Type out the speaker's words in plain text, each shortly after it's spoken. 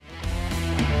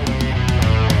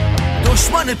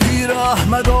دشمن پیر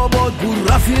احمد آباد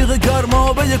بود، رفیق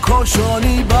گرمابه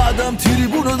کاشانی، بعدم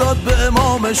تریبونو داد به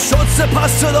امامش، شد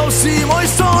سپس صدا و سیمای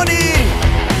ثانی.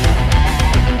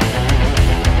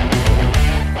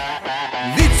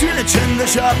 ویترین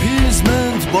چندش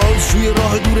اپیزمنت، بازجوی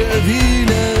راه دور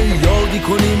اوینه، یادی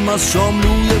کنیم از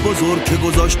شاملوی بزرگ که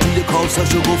گذاشت توی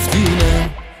کاسش و گفتینه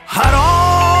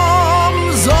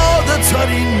حرام زاده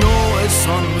ترین نوع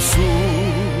سانسور.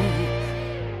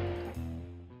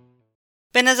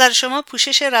 به نظر شما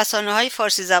پوشش رسانه‌های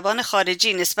فارسی زبان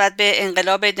خارجی نسبت به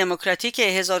انقلاب دموکراتیک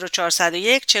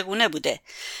 1401 چگونه بوده؟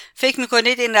 فکر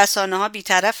می‌کنید این رسانه‌ها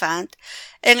بی‌طرفند؟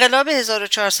 انقلاب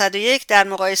 1401 در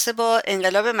مقایسه با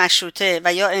انقلاب مشروطه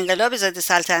و یا انقلاب ضد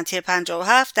سلطنتی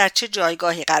 57 در چه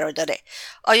جایگاهی قرار داره؟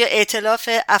 آیا ائتلاف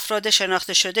افراد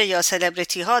شناخته شده یا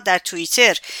سلیبرتی ها در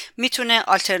توییتر میتونه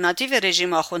آلترناتیو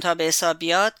رژیم آخوندها به حساب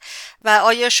بیاد؟ و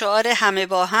آیا شعار همه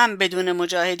با هم بدون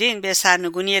مجاهدین به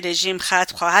سرنگونی رژیم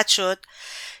ختم خواهد شد؟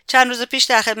 چند روز پیش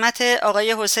در خدمت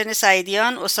آقای حسین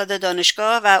سعیدیان، استاد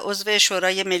دانشگاه و عضو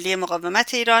شورای ملی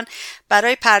مقاومت ایران،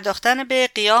 برای پرداختن به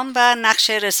قیام و نقش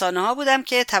رسانه‌ها بودم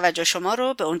که توجه شما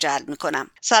رو به اون جلب می‌کنم.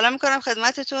 سلام می‌کنم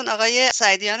خدمتتون آقای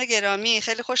سعیدیان گرامی،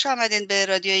 خیلی خوش آمدین به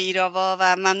رادیو ایراوا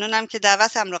و ممنونم که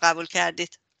دعوتم رو قبول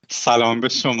کردید. سلام به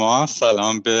شما،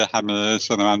 سلام به همه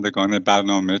شنوندگان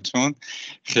برنامه‌تون.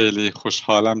 خیلی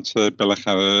خوشحالم که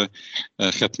بالاخره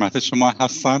خدمت شما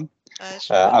هستم.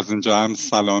 از اینجا هم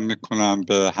سلام میکنم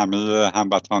به همه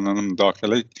هموطنان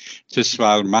داخل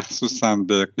کشور، مخصوصا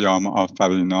به قیام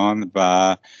آفرینان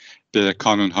و به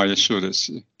کانونهای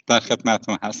شورشی. در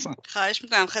خدمتتون هستم. خواهش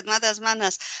میکنم، خدمت از من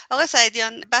هست. آقای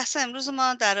سعیدیان، بحث امروز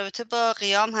ما در رابطه با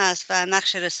قیام هست و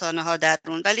نقش رسانه ها در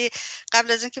اون، ولی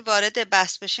قبل از اینکه وارد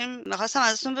بحث بشیم میخواستم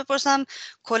ازتون بپرسم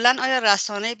کلا آیا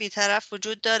رسانه بی‌طرف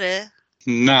وجود داره؟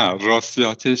 نه،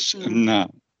 راستیاتش نه.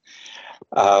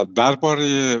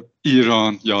 درباره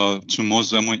ایران، یا چون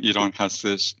موضوعمون ایران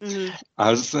هستش،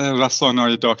 از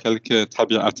رسانه‌های داخل که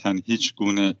طبیعتاً هیچ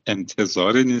گونه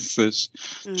انتظاری نیستش،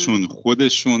 چون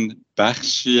خودشون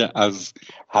بخشی از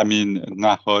همین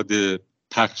نهاد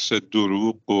پخش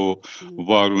دروغ و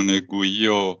وارونگویی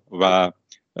و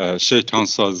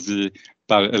شیطانسازی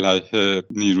بر علیه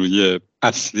نیروی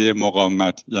اصلی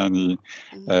مقاومت یعنی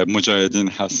مجاهدین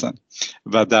هستن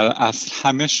و در اصل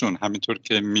همشون همینطور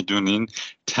که میدونین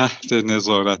تحت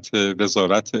نظارت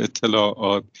وزارت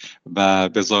اطلاعات و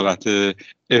وزارت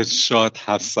ارشاد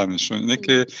هستنشون. اینه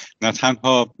که نه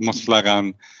تنها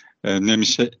مطلقاً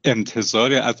نمیشه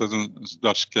انتظاری از اون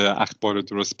داشت که اخبار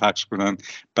درست پخش کنن،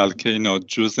 بلکه اینا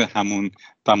جزء همون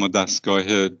دم و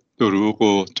دستگاه دروغ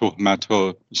و تهمت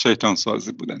و شیطان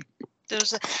سازی بودن.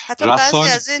 درسته. حتی بعضی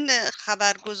از این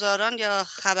خبرگزاران یا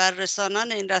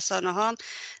خبررسانان این رسانه ها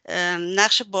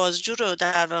نقش بازجو رو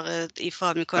در واقع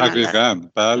ایفا میکنن. دقیقاً،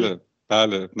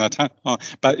 بله. نه تنها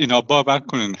اینا باور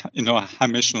کنین اینا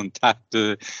همشون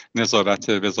تحت نظارت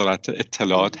وزارت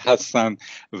اطلاعات هستن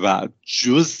و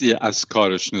جزئی از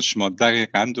کارشون، شما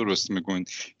دقیقاً درست میگوین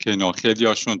که اینا خیلی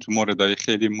هاشون تو موردهای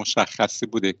خیلی مشخصی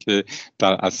بوده که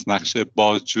در از نقش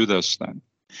بازجو داشتن.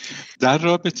 در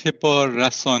رابطه با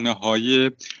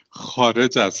رسانه‌های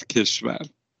خارج از کشور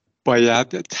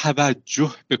باید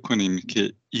توجه بکنیم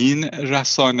که این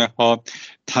رسانه‌ها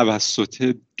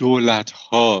توسط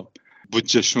دولت‌ها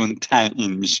بودجهشون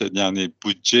تعیین میشه، یعنی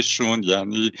بودجهشون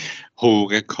یعنی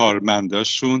حقوق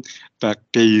کارمنداشون و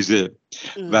غیره،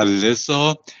 و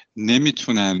لذا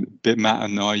نمیتونن به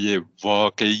معنای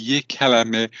واقعی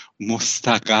کلمه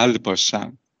مستقل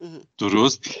باشن.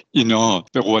 درست، اینا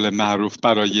به قول معروف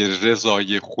برای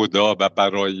رضای خدا و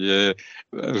برای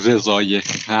رضای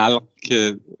خلق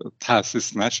که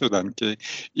تأسیس نشدن، که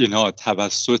اینا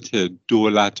توسط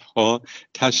دولت‌ها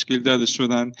تشکیل داده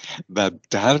شدن و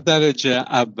در درجه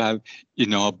اول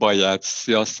اینا باید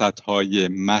سیاست‌های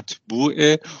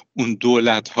مطبوع اون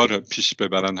دولت‌ها رو پیش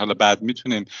ببرن. حالا بعد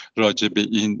میتونیم راجع به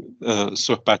این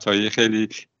صحبت‌های خیلی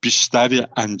بیشتری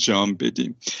انجام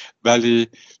بدیم، ولی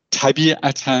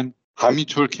طبیعتاً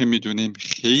همینطور که میدونیم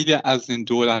خیلی از این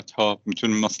دولت‌ها،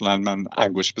 میتونیم مثلا من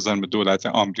انگشت بزنم به دولت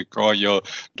آمریکا یا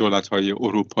دولت‌های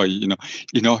اروپایی،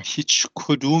 اینا هیچ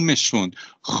کدومشون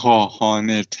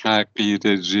خواهان تغییر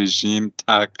رژیم،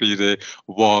 تغییر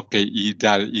واقعی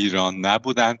در ایران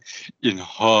نبودن.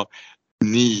 اینها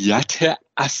نیت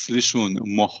اصلشون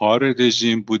مهار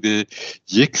رژیم بوده،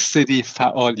 یک سری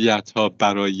فعالیت‌ها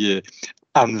برای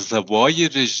انزوای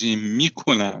رژیم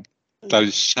میکنن، در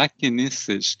شکی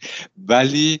نیستش،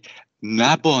 ولی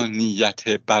نه با نیت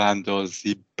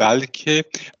براندازی، بلکه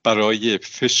برای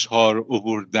فشار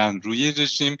آوردن روی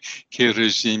رژیم که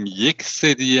رژیم یک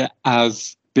سری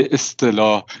از به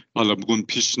اصطلاح حالا بگون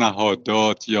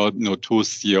پیشنهادات یا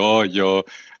توصیه‌ها یا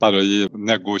برای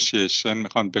نگوشیشن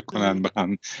میخوان بکنن،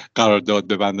 بخوان قرارداد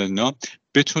ببندن، اینا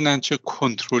بتونن چه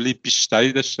کنترلی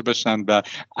بیشتری داشته باشن و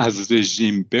از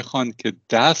رژیم بخوان که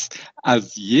دست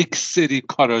از یک سری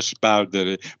کاراش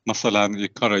برداره، مثلا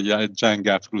یک کارای جنگ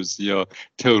افروزی یا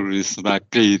تروریسم و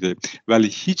غیره. ولی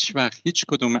هیچ وقت هیچ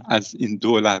کدوم از این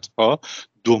دولت ها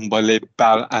دنبال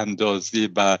براندازی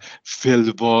و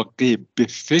فی‌الواقع به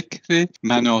فکر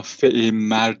منافع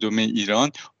مردم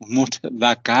ایران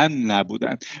مطلقاً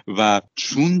نبودن و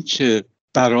چون که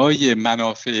برای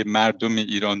منافع مردم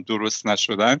ایران درست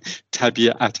نشدن،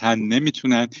 طبیعتاً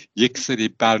نمیتونن یک سری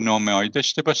برنامه‌ای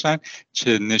داشته باشن که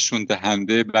نشون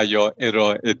دهنده و یا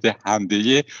ارائه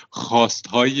دهنده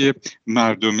خواستهای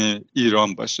مردم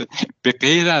ایران باشه. به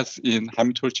غیر از این،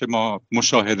 همینطور که ما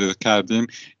مشاهده کردیم،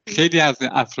 خیلی از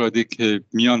افرادی که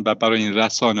میان و برای این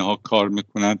رسانه ها کار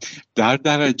میکنن، در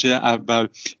درجه اول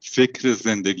فکر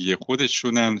زندگی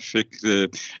خودشونن، فکر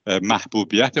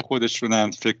محبوبیت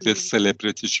خودشونن، فکر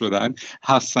سلیبرتی شدن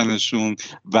هستنشون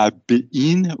و به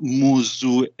این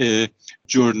موضوع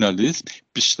ژورنالیسم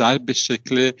بیشتر به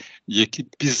شکل یک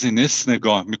بیزینس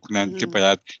نگاه میکنن که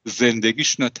باید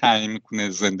زندگیشون رو تعیین میکنه،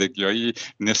 زندگی‌های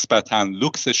نسبتاً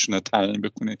لوکسشون رو تعیین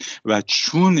بکنه و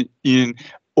چون این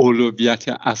اولویت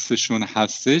اصلشون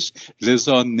هستش،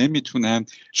 لذا نمیتونن،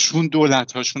 چون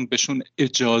دولت هاشون بهشون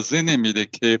اجازه نمیده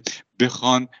که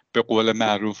بخوان به قول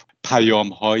معروف پیام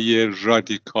های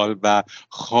رادیکال و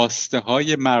خواسته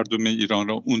های مردم ایران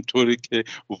رو اونطوری که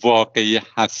واقعی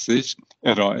هستش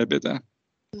ارائه بدن.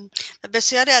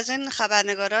 بسیاری از این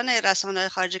خبرنگاران رسانه‌های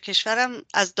خارج کشورم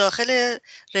از داخل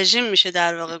رژیم میشه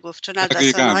در واقع گفت، چون از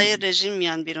رسانه‌های رژیم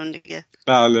میان بیرون دیگه.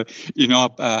 بله، اینا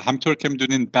همطور که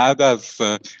میدونین بعد از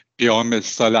قیام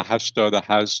سال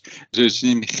 88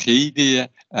 رژیم خیلی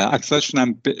اکثرشون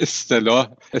هم به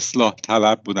اصلاح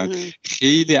طلب بودن.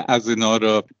 خیلی از اینا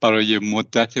رو برای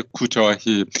مدت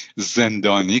کوتاهی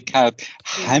زندانی کرد.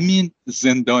 همین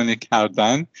زندانی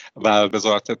کردن و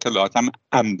وزارت اطلاعات هم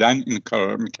عمدن این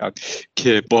کار رو میکرد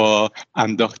که با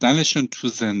انداختنشون تو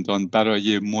زندان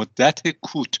برای مدت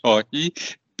کوتاهی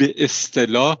به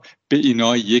اصطلاح به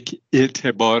اینا یک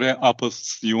اعتبار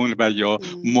اپوزیسیون و یا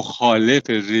مخالف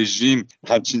رژیم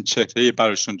همچین چهره‌ای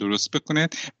براشون درست بکنه.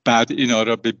 بعد اینا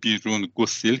را به بیرون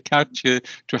گسیل کرد که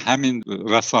تو همین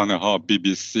رسانه ها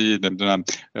BBC، نمیدونم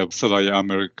صدای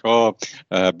آمریکا،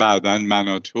 بعداً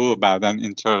مناتو، بعداً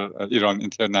ایران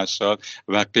اینترنشنال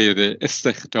و غیره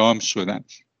استخدام شدن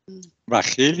و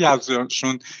خیلی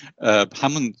ازشون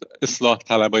همون اصلاح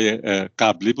طلبای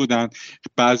قبلی بودن.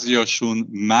 بعضیاشون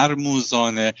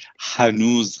مرموزانه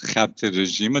هنوز خط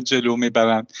رژیم جلو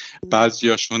میبرن،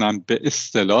 بعضیاشون هم به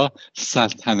اصطلاح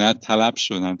سلطنت طلب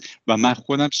شدن و من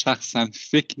خودم شخصا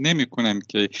فکر نمی کنم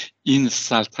که این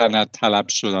سلطنت طلب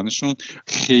شدنشون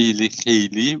خیلی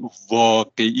خیلی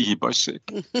واقعی باشه.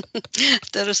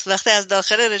 درست، وقتی از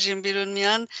داخل رژیم بیرون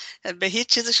میان به هیچ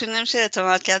چیزشون نمیشه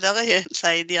اعتماد کرد آقای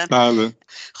سعیدیان. بله.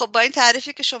 خب با این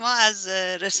تعریفی که شما از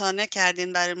رسانه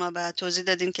کردین برای ما و توضیح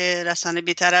دادین که رسانه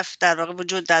بی‌طرف در واقع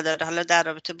وجود نداره، حالا در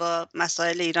رابطه با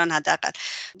مسائل ایران حداقل،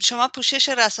 شما پوشش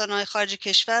رسانه‌های خارج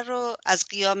کشور رو از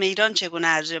قیام ایران چگونه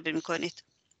ارزیابی می‌کنید؟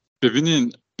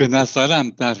 ببینین، به نظرم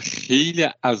در خیلی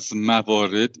از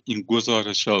موارد این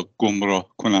گزارش‌ها گمراه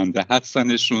کننده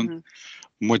هستنشون.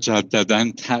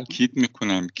 مجدداً تأکید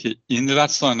میکنم که این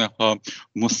رسانه ها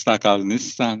مستقل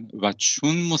نیستن و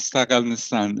چون مستقل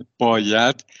نیستن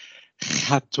باید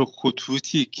خط و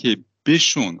خطوطی که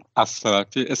بهشون از طرف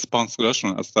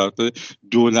اسپانسراشون، از طرف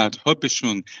دولت ها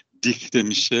بهشون دیکته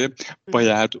میشه،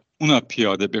 باید اونا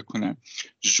پیاده بکنن.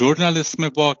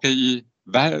 ژورنالیسم واقعی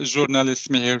و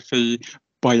ژورنالیسم حرفه‌ای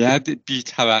باید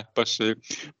بی‌طرف باشه،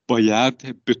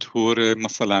 باید به طور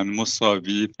مثلا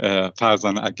مساوی، فرضاً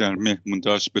اگر مهمون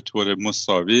داشت به طور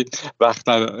مساوی وقت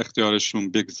در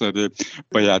اختیارشون بگذاره،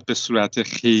 باید به صورت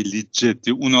خیلی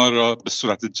جدی اونا را به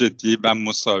صورت جدی و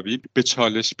مساوی به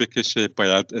چالش بکشه،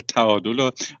 باید تعادل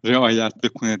رو رعایت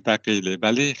بکنه دقیقه.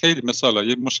 ولی خیلی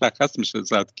مثالای مشخص میشه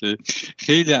زد که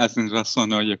خیلی از این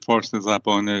رسانه‌های فارسی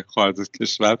زبان خارج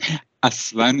کشور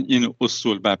اصلا این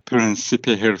اصول و پرنسیپ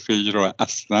حرفه‌ای رو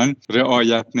اصلا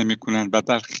رعایت نمی‌کنن و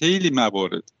در خیلی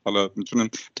موارد، حالا میتونم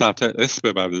تحت اسم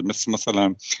ببریم،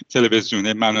 مثلا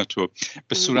تلویزیون مناتو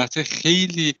به صورت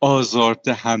خیلی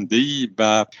آزاردهنده‌ای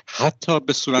و حتی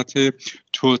به صورت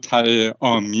توطئه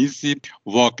آمیزی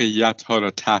واقعیت ها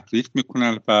را تحریف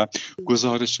میکنن و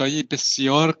گزارش‌های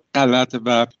بسیار غلط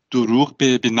و دروغ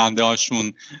به بیننده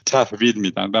هاشون تحویل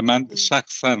میدن و من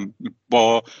شخصا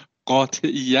با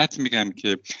قاطعیت میگم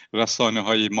که رسانه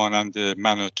های مانند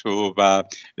مناتو و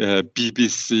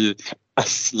BBC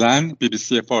اصلاً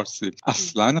BBC فارسی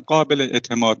اصلاً قابل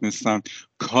اعتماد نیستن،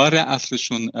 کار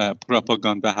اصلشون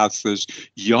پروپاگاندا هستش،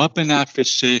 یا به نفع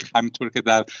شیخ، همینطور که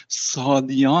در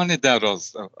سالیان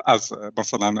دراز از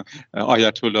مثلا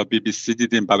آیت الله BBC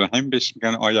دیدیم، برای همین بهش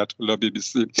میگن آیت الله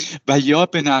BBC، و یا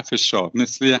به نفع شاه،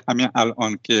 مثل همین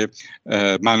الان که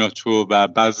من و تو و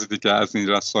بعضی دیگه از این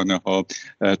رسانه ها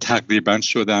تقریبا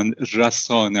شدن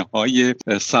رسانه های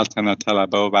سلطنت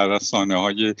طلبه و رسانه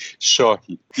های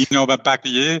شاهی. اینا و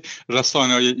بقیه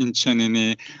رسانه های این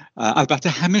چنینی البته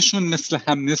همشون مثل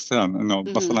هم نیستن.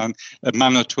 مثلا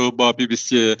من و تو با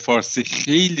BBC فارسی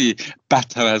خیلی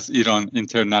بدتر از ایران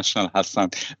اینترنشنال هستن،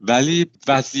 ولی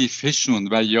وظیفهشون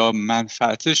و یا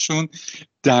منفعتشون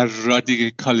در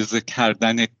رادیکالیزه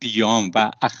کردن قیام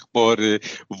و اخبار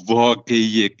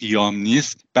واقعی قیام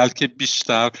نیست، بلکه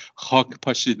بیشتر خاک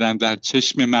پاشیدن در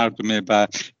چشم مردمه و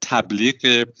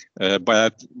تبلیغ،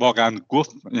 باید واقعا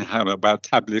گفت، باید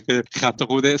تبلیغ خط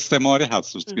خود استعماری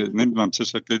هستش. نمیدونم چه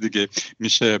شکل دیگه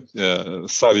میشه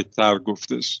صریح‌تر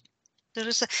گفتش.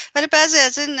 درسته. ولی بعضی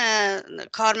از این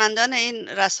کارمندان این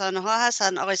رسانه ها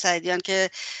هستن آقای سعیدیان که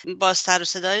با سر و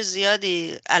صدای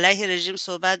زیادی علیه رژیم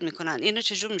صحبت میکنن. اینو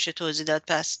چجور میشه توضیح داد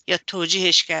پس یا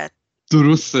توجیهش کرد؟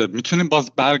 درسته، میتونیم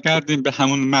باز برگردیم به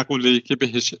همون مقوله‌ای که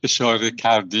بهش اشاره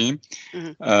کردیم.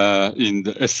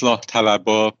 این اصلاح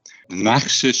طلبا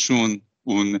نقششون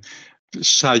اون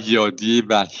شیادی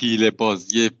و حیله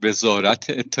بازی وزارت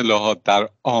اطلاعات در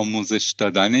آموزش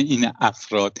دادن این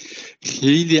افراد،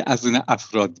 خیلی از این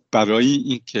افراد برای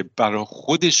اینکه برای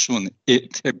خودشون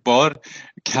اعتبار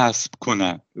کسب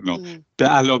کنن، به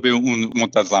علاوه اون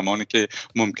مدت زمانی که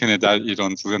ممکنه در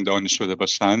ایران زندانی شده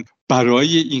باشن،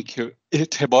 برای اینکه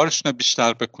اعتبارشون رو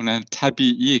بیشتر بکنن،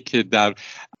 طبیعیه که در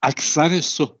اکثر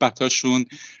صحبتاشون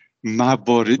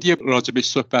مواردی راجبش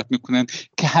صحبت میکنن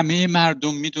که همه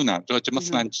مردم میدونن. راجب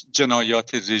مثلا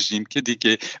جنایات رژیم که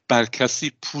دیگه بر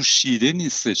کسی پوشیده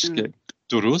نیستش که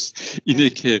درست اینه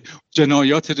که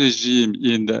جنایات رژیم،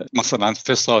 این مثلا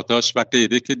فساداش و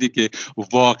غیره که دیگه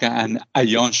واقعا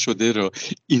عیان شده رو،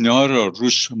 اینا رو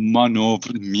روش مانور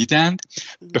میدن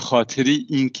به خاطر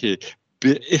اینکه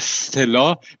به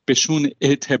اصطلاح بهشون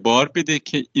اعتبار بده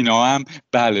که اینا هم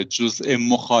بله جزء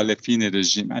مخالفین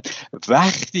رژیمن.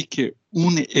 وقتی که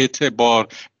اون اعتبار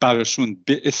براشون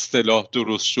به اصطلاح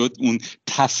درست شد، اون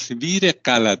تصویر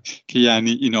غلط که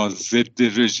یعنی اینا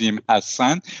ضد رژیم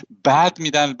هستن بعد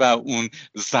میدن و اون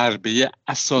ضربه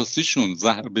اساسیشون،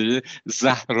 ضربه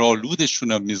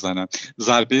زهرآلودشون رو میزنن.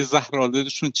 ضربه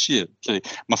زهرآلودشون چیه؟ که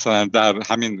مثلا در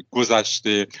همین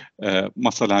گذشته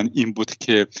مثلا این بود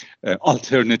که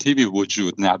آلترناتیوی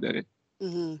وجود نداره.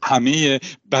 همه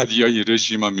بدیای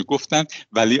رژیم ها میگفتن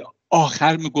ولی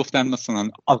آخر میگفتن مثلا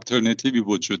آلترناتیوی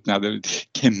وجود نداره،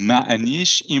 که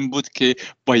معنیش این بود که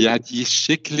باید یه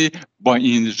شکلی با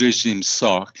این رژیم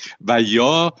ساخت و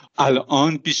یا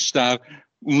الان بیشتر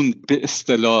اون به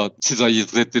اصطلاح چیزای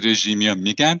ضد رژیمی ها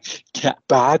میگن که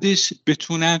بعدش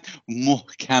بتونن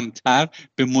محکمتر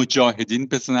به مجاهدین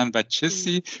بزنن و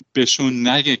کسی بهشون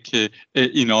نگه که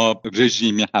اینا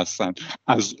رژیمی هستن.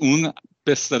 از اون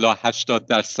به اصطلاح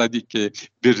 80% که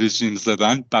به رژیم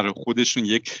زدن برای خودشون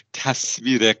یک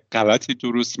تصویر غلطی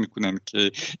درست میکنن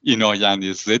که اینا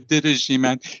یعنی ضد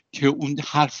رژیمن، که اون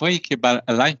حرفایی که بر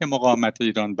علیه مقاومت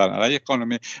ایران، بر علیه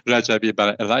خانم رجبی،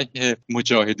 بر علیه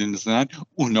مجاهدین زدن،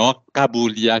 اونا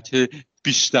قبولیت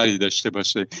بیشتری داشته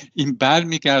باشه. این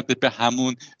برمیگرده به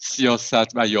همون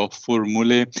سیاست و یا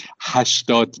فرمول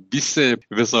 80-20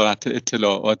 وزارت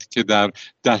اطلاعات که در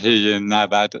دهه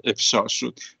 90 افشا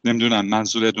شد. نمیدونم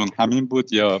منظورتون همین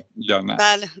بود یا نه؟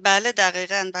 بله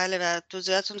دقیقاً، بله، و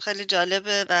توضیحاتون خیلی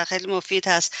جالبه و خیلی مفید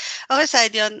هست. آقای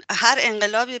سعیدیان، هر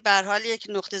انقلابی به هر حال یک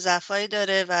نقطه ضعفی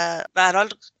داره و به هر حال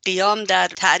قیام در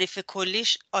تعریف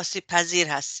کلیش آسیب پذیر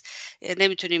هست،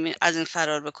 نمیتونیم از این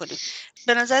فرار بکنیم.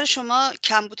 به نظر شما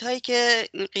کمبودهایی که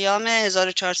قیام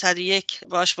 1401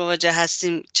 باش مواجه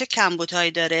هستیم چه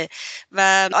کمبودهایی داره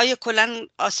و آیا کلاً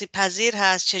آسیب پذیر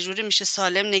هست؟ چجوری میشه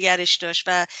سالم نگرش داشت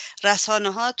و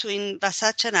رسانه ها تو این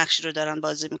وسط چه نقشی رو دارن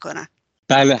بازی میکنن؟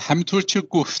 بله، همینطور که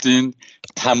گفتین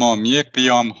تمامی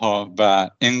قیام ها و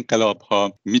انقلاب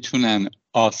ها میتونن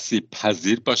آسیب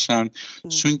پذیر باشن،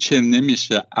 چون که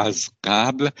نمیشه از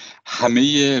قبل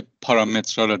همه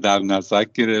پارامترها رو در نظر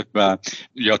گرفت و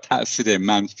یا تأثیر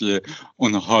منفی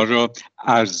اونها رو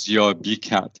ارزیابی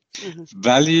کرد.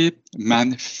 ولی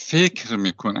من فکر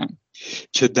میکنم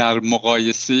که در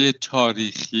مقایسه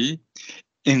تاریخی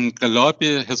انقلاب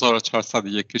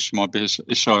 1401 که شما بهش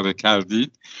اشاره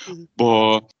کردید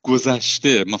با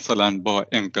گذشته، مثلا با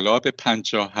انقلاب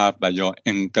 57 و یا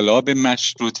انقلاب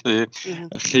مشروطه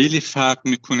خیلی فرق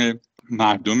میکنه.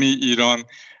 مردم ایران،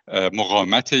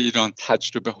 مقاومت ایران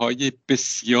تجربه های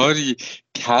بسیاری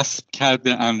کسب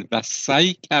کرده اند و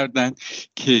سعی کردند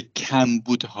که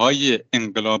کمبودهای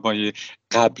انقلاب‌های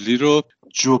قبلی رو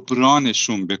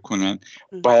جبرانشون بکنن.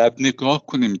 باید نگاه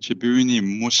کنیم که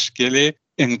ببینیم مشکل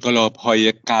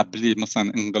انقلاب‌های قبلی،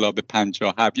 مثلا انقلاب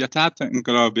 57 یا حتی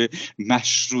انقلاب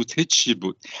مشروطه چی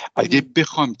بود. اگه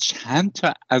بخوام چند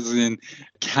تا از این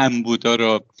کمبودا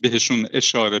رو بهشون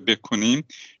اشاره بکنیم،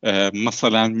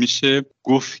 مثلا میشه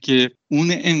گفت که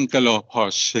اون انقلاب‌ها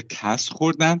شکست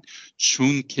خوردن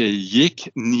چون که یک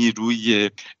نیروی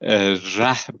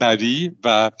رهبری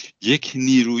و یک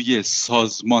نیروی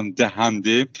سازمان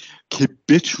دهنده که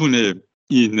بتونه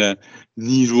این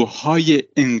نیروهای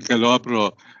انقلاب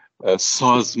را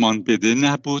سازمان بده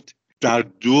نبود. در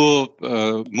دو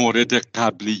مورد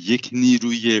قبلی یک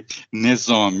نیروی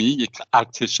نظامی، یک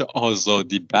ارتش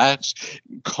آزادی بخش،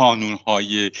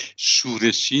 کانونهای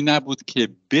شورشی نبود که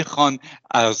بخوان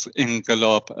از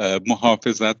انقلاب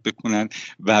محافظت بکنن.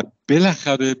 و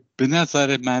بالاخره به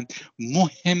نظر من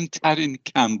مهمترین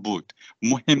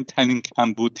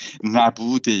کمبود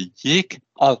نبود یک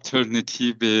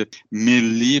آلترناتیو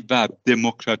ملی و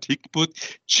دموکراتیک بود.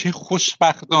 چه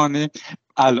خوشبختانه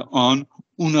الان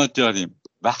اونا داریم.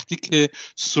 وقتی که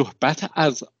صحبت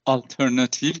از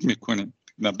آلترناتیو میکنیم،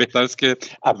 بهتر است که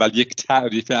اول یک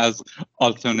تعریف از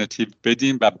آلترناتیو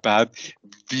بدیم و بعد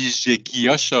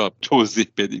ویژگیاشو توضیح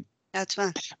بدیم.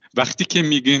 حتما. وقتی که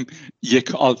میگیم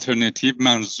یک آلترناتیو،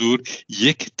 منظور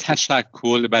یک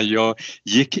تشکل و یا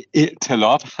یک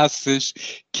ائتلاف هستش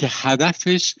که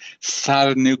هدفش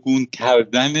سرنگون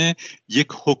کردن یک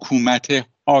حکومت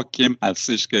حاکم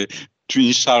هستش که تو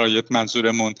این شرایط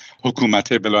منظورمون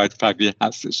حکومت ولایت فقیه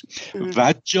هستش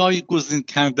و جایگزین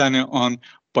کردن آن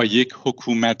با یک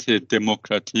حکومت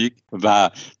دموکراتیک و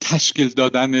تشکیل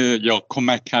دادن یا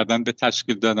کمک کردن به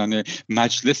تشکیل دادن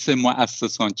مجلس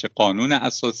مؤسسان که قانون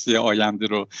اساسی آینده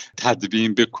رو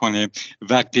تدوین بکنه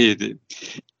و غیره.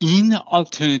 این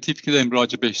آلترناتیو که داریم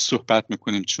راجع بهش صحبت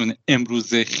میکنیم، چون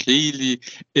امروزه خیلی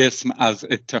اسم از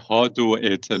اتحاد و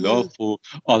ائتلاف و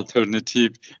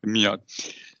آلترناتیو میاد.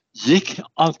 یک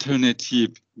آلترناتیو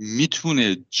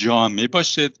میتونه جامع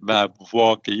باشد و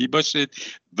واقعی باشد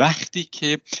وقتی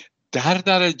که در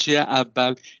درجه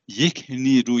اول یک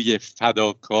نیروی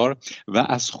فداکار و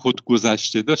از خود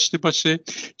گذشته داشته باشه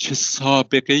که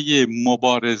سابقه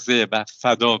مبارزه و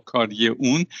فداکاری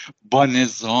اون با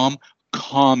نظام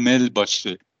کامل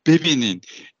باشه. ببینین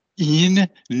این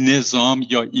نظام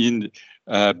یا این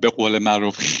به قول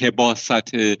معروف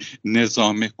خباثت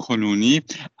نظام کنونی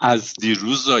از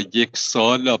دیروز 1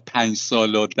 سال و 5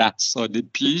 سال و 10 سال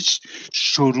پیش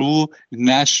شروع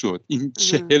نشد. این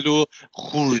 40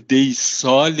 خورده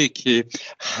ساله که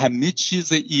همه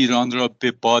چیز ایران را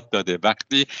به باد داده.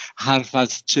 وقتی حرف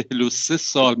از 43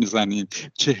 سال میزنیم،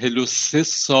 43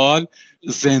 سال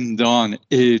زندان،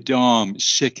 اعدام،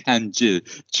 شکنجه،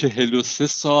 43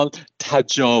 سال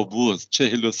تجاوز،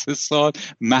 43 سال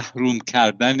محروم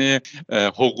کردن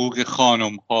حقوق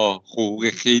خانم ها، حقوق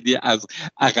خیلی از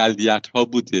اقلیت ها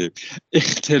بوده،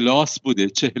 اختلاس بوده،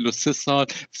 43 سال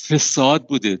فساد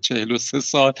بوده، 43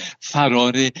 سال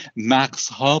فرار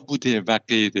مغزها بوده و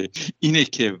غیره. اینه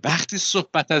که وقتی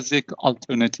صحبت از یک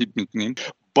آلترناتیو میکنیم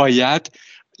باید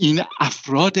این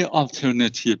افراد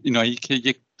آلترناتیو، اینایی که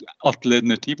یک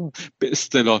آلترناتیو به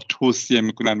اصطلاح توصیه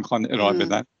میکنن، میخوان ارائه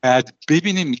بدن، بعد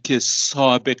ببینیم که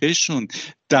سابقه شون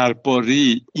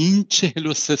درباره این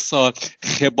 43 سال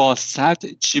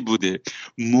خباثت چی بوده،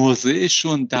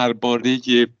 موضعشون درباره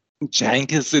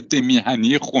جنگ ضد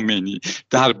میهنی خمینی،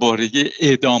 درباره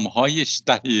اعدام‌های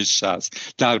دهه 60،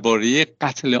 درباره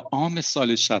قتل عام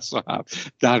سال 67،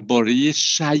 درباره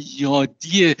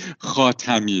شیادی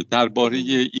خاتمی، درباره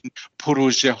این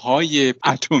پروژه های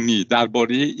اتمی،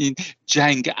 درباره این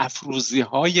جنگ افروزی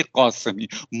های قاسمی،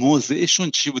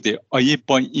 موضعشون چی بوده؟ آیا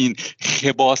با این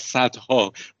خباثت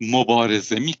ها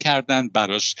مبارزه میکردن،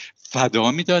 براش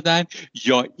فدا میدادن،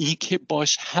 یا این که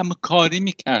باش همکاری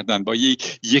میکردن، با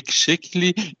یک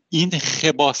شکلی این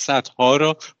خباثت ها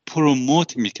را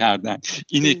پروموت میکردن؟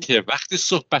 اینه که وقتی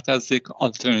صحبت از یک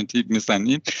آلترناتیو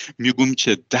میزنیم میگم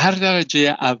که در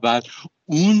درجه اول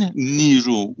اون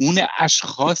نیرو، اون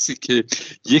اشخاصی که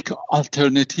یک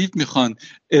آلترناتیو میخوان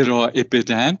ارائه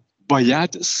بدن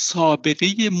باید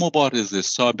سابقه مبارزه،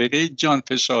 سابقه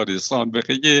جانفشاری،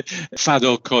 سابقه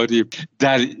فداکاری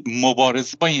در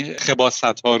مبارزه با این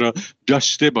خباثت ها را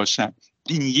داشته باشن.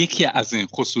 این یکی از این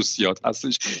خصوصیات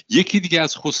هستش. یکی دیگه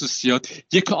از خصوصیات،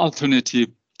 یک آلترناتیو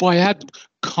باید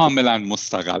کاملا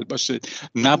مستقل باشد،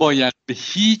 نباید به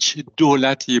هیچ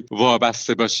دولتی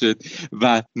وابسته باشد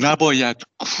و نباید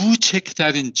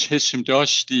کوچکترین چشم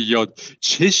داشتی یا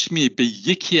چشمی به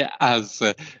یکی از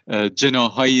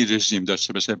جناحهای رژیم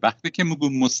داشته باشه. وقتی که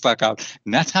میگم مستقل،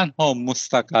 نه تنها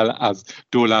مستقل از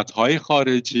دولت‌های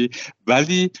خارجی،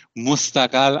 ولی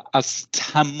مستقل از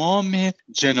تمام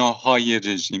جناحهای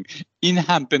رژیم. این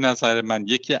هم به نظر من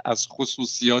یکی از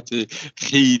خصوصیات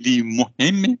خیلی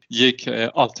مهم یک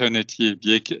آلترناتیو،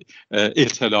 یک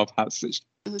ائتلاف هستش.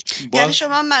 یعنی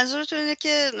شما منظورتون اینه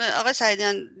که آقای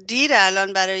سعیدیان دیر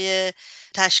الان برای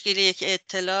تشکیل یک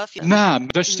ائتلاف؟ نه،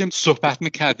 داشتیم صحبت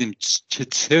میکردیم که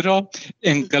چرا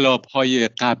انقلاب‌های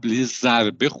قبلی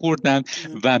ضربه خوردن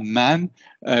و من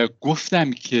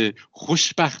گفتم که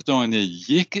خوشبختانه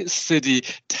یک سری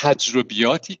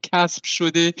تجربیاتی کسب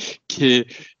شده که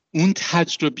اون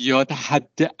تجربیات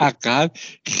حداقل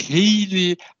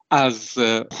خیلی از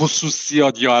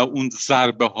خصوصیات یا اون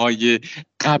ضربه های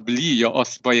قبلی یا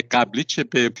آسیب‌های قبلی چه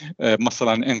به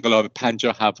مثلا انقلاب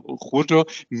 57 خود رو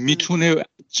میتونه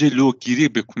جلوگیری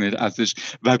بکنه ازش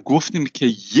و گفتیم که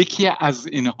یکی از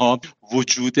اینها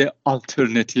وجود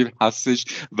آلترناتیو هستش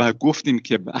و گفتیم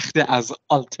که وقتی از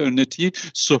آلترناتیو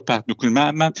صحبت میکنیم،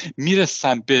 من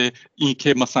میرسم به این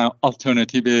که مثلا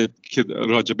آلترناتیو که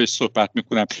راجبش صحبت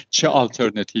میکنم چه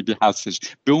آلترناتیوی هستش،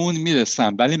 به اون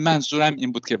میرسم. ولی منظورم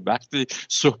این بود که وقتی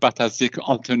صحبت از یک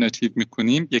آلترناتیو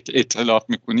میکنیم، یک ائتلاف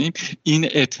میکنیم، این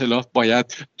ائتلاف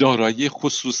باید دارای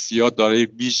خصوصیات، دارای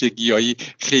ویژگی‌های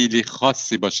خیلی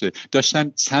خاصی باشه.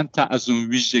 داشتم چند تا از اون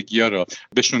ویژگی‌ها رو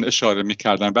بهشون اشاره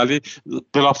میکردم، ولی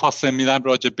بلافاصله میرم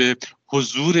راجع به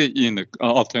حضور این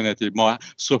آلترناتیو. ما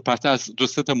صحبت از دو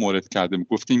سه تا مورد کردیم،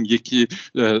 گفتیم یکی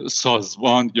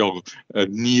سازمان یا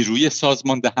نیروی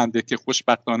سازمان دهنده که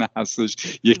خوشبختانه هستش،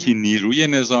 یکی نیروی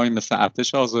نظامی مثل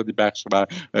ارتش آزادی بخش و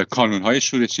کانونهای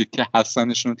شورشی که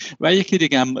هستنشون، و یکی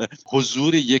دیگه هم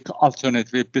حضور یک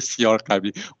آلترناتیو بسیار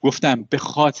قوی. گفتم به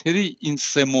خاطر این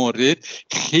سه مورد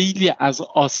خیلی از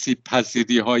آسیب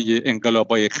پذیری های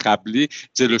انقلاب‌های قبلی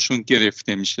جلوشون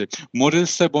گرفته میشه. مورد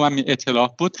سوم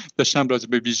ائتلاف بود، داشتم راجع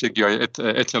به ویژگی‌های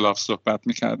ائتلاف صحبت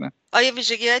می‌کردم. آیا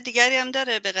ویژگی‌های دیگری هم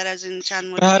داره به غیر از این چند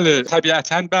مورد؟ بله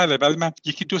طبیعتاً بله، ولی من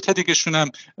یکی دو تا دیگه شونم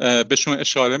بهشون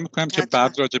اشاره می‌کنم که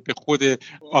بعد راجع به خود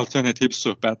آلترناتیو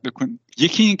صحبت بکنیم.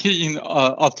 یکی این که این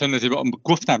آلترناتیو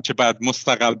گفتم که باید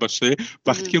مستقل باشه.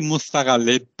 وقتی که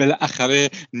مستقله بالاخره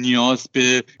نیاز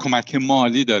به کمک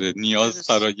مالی داره، نیاز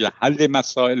برای حل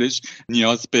مسائلش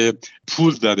نیاز به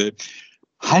پول داره.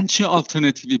 همچین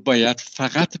آلترناتیوی باید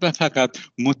فقط و فقط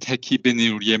متکی به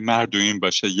نیروی مردمی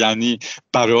باشه، یعنی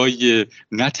برای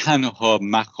نه تنها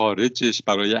مخارجش،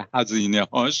 برای هزینه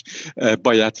هاش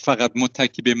باید فقط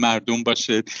متکی به مردم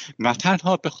باشه، نه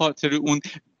تنها به خاطر اون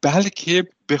بلکه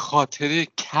به خاطر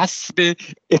کسب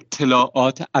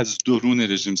اطلاعات از درون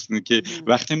رژیم. که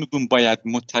وقتی میگم باید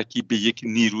متکی به یک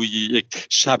نیروی، یک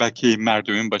شبکه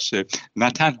مردمی باشه،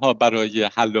 نه تنها برای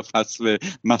حل و فصل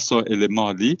مسائل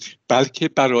مالی، بلکه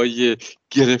برای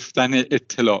گرفتن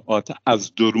اطلاعات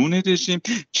از درون رژیم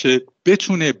که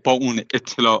بتونه با اون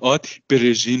اطلاعات به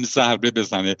رژیم ضربه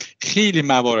بزنه. خیلی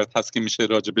موارد هست که میشه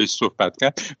راجع بهش صحبت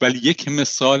کرد، ولی یک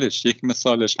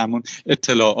مثالش همون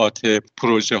اطلاعات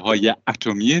پروژه های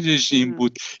اتمی رژیم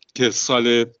بود که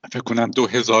سال فکر کنم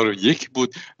 2001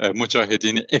 بود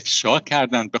مجاهدین افشا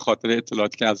کردن به خاطر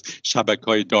اطلاعاتی که از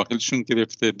شبکه‌های داخلشون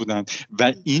گرفته بودن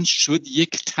و این شد یک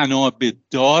تنابه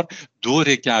دار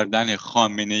دور گردن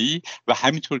خامنه‌ای و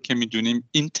همینطور که میدونیم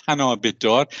این تنابه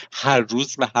دار هر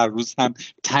روز هم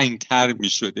تنگتر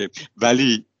میشده.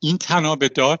 ولی این تنابه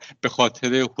دار به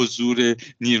خاطر حضور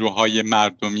نیروهای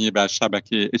مردمی و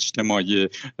شبکه اجتماعی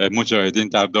مجاهدین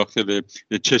در داخل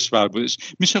کشور بودش.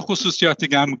 میشه خصوصیات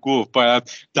دیگه هم گفت،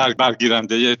 باید در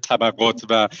برگیرنده طبقات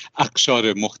و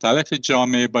اقشار مختلف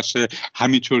جامعه باشه.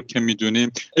 همینطور که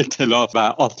میدونیم ائتلاف و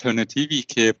آلترناتیوی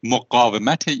که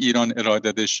مقاومت ایران ارائه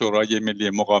داده، شورای ملی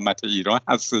مقاومت ایران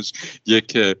هستش،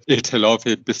 یک ائتلاف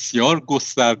بسیار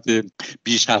گسترده،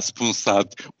 بیش از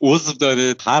 500 عضو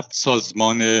داره، 7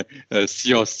 سازمان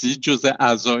سیاسی جزء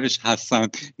اعضایش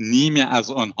هستند، نیمی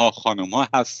از آنها خانم‌ها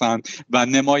هستند و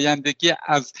نمایندگی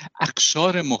از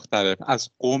اقشار مختلف، از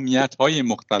قومیت‌های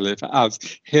مختلف، از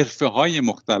حرفه‌های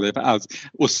مختلف، از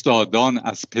استادان،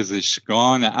 از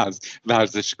پزشکان، از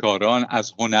ورزشکاران،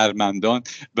 از هنرمندان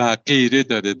و غیره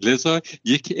داره. لذا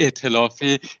یک ائتلاف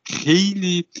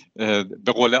خیلی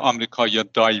به قول آمریکایی‌ها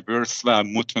دایورس و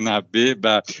متنوع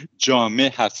و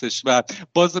جامع هستش و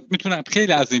باز میتونم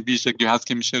خیلی از این ویژگی هست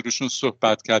که میشه روشون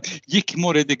صحبت کرد. یک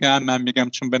مورد دیگه هم من میگم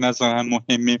چون به نظرم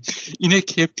مهمه، اینه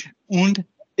که اون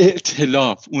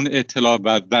ائتلاف، اون ائتلاف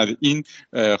و در این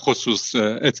خصوص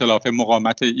ائتلاف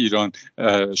مقاومت ایران،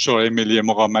 شورای ملی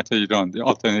مقاومت ایران،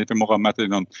 آلترناتیو مقاومت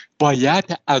ایران، باید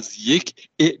از یک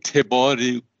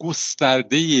اعتبار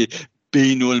گسترده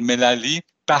بین المللی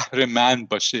بهره مند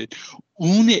باشه.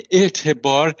 اون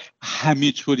اعتبار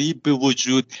همینطوری به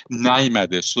وجود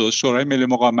نیامده. شورای ملی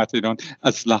مقاومت ایران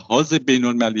از لحاظ بین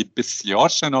المللی بسیار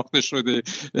شناخته شده،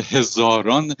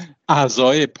 هزاران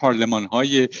اعضای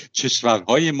پارلمان‌های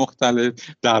کشورهای مختلف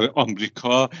در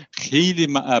آمریکا، خیلی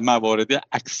موارد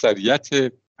اکثریت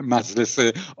مجلس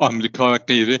آمریکا و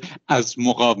غیره از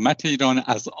مقاومت ایران،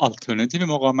 از آلترناتیو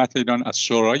مقاومت ایران، از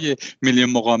شورای ملی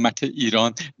مقاومت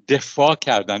ایران دفاع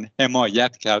کردن،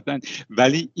 حمایت کردن،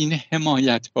 ولی این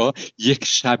حمایت ها یک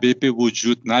شبه به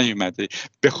وجود نیومده،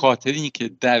 به خاطر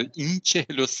اینکه در این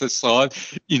 43 سال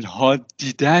اینها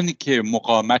دیدن که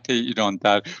مقاومت ایران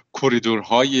در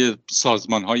کریدورهای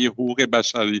سازمانهای حقوق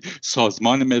بشری،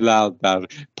 سازمان ملل، در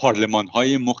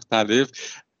پارلمانهای مختلف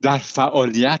در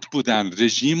فعالیت بودن،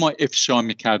 رژیم رو افشا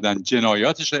می‌کردن،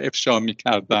 جنایاتش رو افشا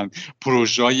می‌کردن،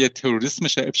 پروژه‌های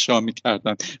تروریسمش رو افشا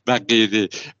می‌کردن و غیره.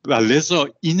 و لذا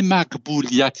این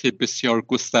مقبولیت بسیار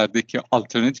گسترده که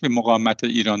آلترناتیو مقاومت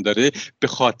ایران داره به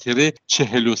خاطر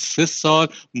 43 سال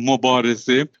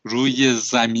مبارزه روی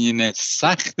زمین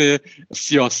سخت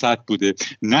سیاست بوده،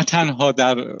 نه تنها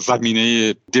در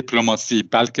زمینه دیپلماسی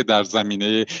بلکه در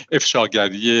زمینه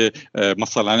افشاگری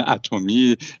مثلا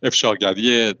اتمی،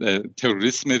 افشاگری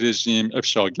تروریسم رژیم،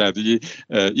 افشاگری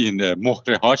این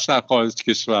مهره‌هاش در خارج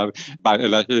کشور بر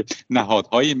علیه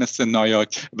نهادهایی مثل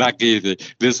نایاک و غیره.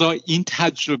 لذا این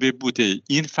تجربه بوده،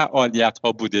 این فعالیت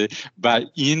ها بوده و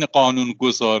این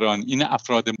قانونگذاران، این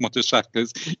افراد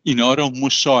متشخص اینا رو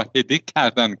مشاهده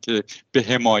کردن که به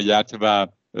حمایت و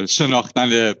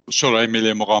شناختن شورای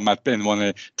ملی مقاومت به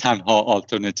عنوان تنها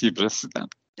آلترناتیو رسیدن.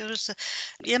 درسته.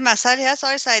 یه مسئله هست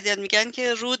آقای سعیدیان، میگن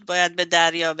که رود باید به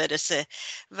دریا برسه،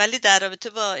 ولی در رابطه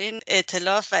با این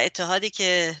ائتلاف و اتحادی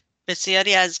که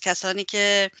بسیاری از کسانی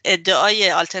که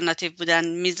ادعای آلترناتیو بودن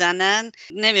میزنن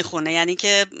نمیخونه. یعنی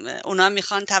که اونا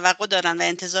میخوان توقع دارن و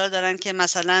انتظار دارن که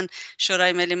مثلا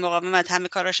شورای ملی مقاومت همه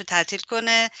کاراشو تعطیل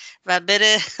کنه و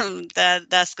بره در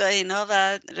دستگاه اینا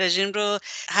و رژیم رو،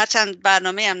 هرچند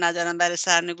برنامه هم ندارن برای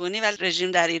سرنگونی، ولی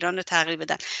رژیم در ایران رو تغییر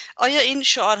بدن. آیا این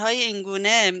شعارهای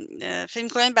اینگونه فکر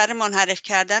می‌کنید برای منحرف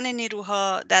کردن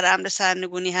نیروها در امر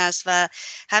سرنگونی هست و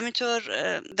همینطور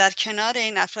در کنار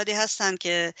این افرادی هستن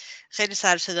که خیلی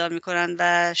سر صدا میکنن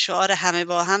و شعار همه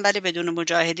با هم ولی بدون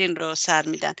مجاهدین رو سر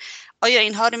میدن؟ آیا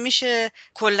اینها رو میشه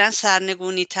کلا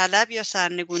سرنگونی طلب یا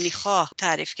سرنگونی خواه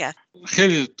تعریف کرد؟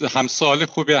 خیلی هم سوال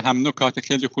خوبه، هم نکات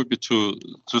خیلی خوبی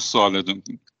تو سوالتون.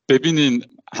 ببینین،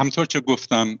 همطور که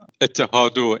گفتم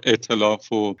اتحاد و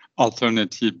ائتلاف و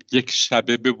آلترناتیو یک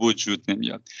شبه به وجود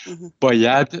نمیاد.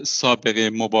 باید سابقه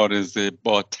مبارزه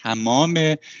با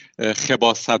تمام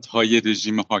خباثت‌های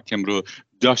رژیم حاکم رو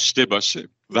داشته باشه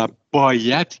و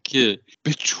باید که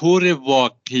به طور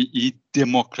واقعی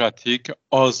دموکراتیک،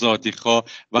 آزادیخواه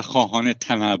و خواهان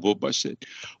تنوع باشه.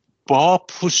 با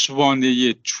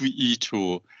پشتوانه توییت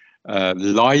و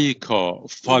لایک و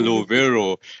فالوور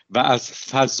و از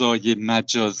فضای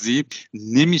مجازی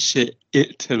نمیشه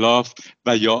ائتلاف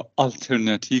و یا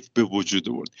آلترناتیو به وجود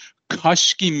آورد.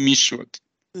 کاشکی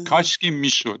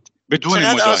میشد بدون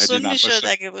مجاهدین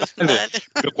نباشه.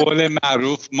 به قول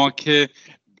معروف ما که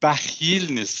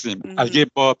بخیل نیستیم. اگه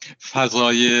با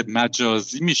فضای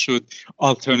مجازی میشد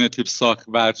آلترناتیو ساخت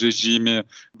و رژیم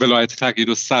ولایت فقیه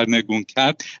رو سرنگون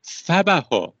کرد،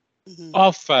 فبها.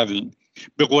 آفرین.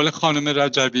 به قول خانم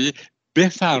رجبی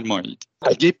بفرمایید.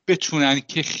 اگه بتونن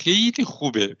که خیلی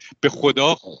خوبه، به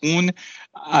خدا خون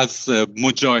از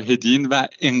مجاهدین و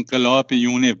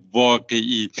انقلابیون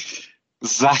واقعی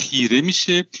ذخیره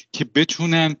میشه که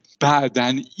بتونن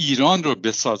بعدن ایران رو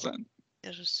بسازن.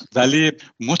 ولی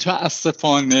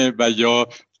متاسفانه و یا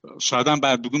شاید هم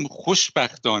باید بگم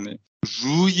خوشبختانه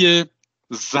روی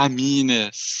زمین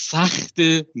سخت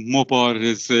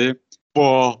مبارزه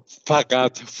با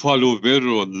فقط فالوور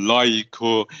و لایک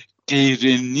و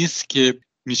غیره نیست که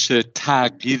میشه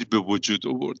تغییر به وجود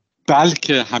آورد،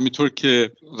 بلکه همینطور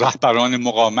که رهبران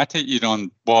مقاومت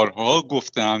ایران بارها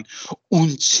گفتن،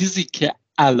 اون چیزی که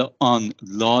الان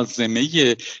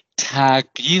لازمه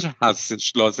تغییر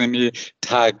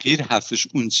هستش،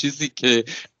 اون چیزی که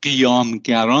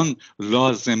قیامگران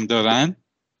لازم دارن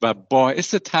و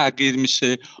باعث تغییر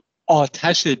میشه،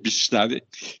 آتش بیشتره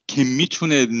که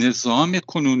میتونه نظام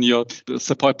کنونی یا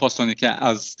سپاه پاسداران که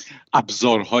از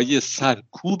ابزارهای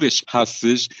سرکوبش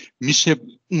هستش میشه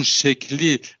اون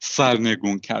شکلی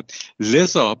سرنگون کرد.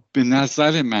 لذا به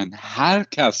نظر من هر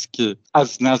کس که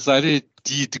از نظر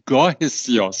دیدگاه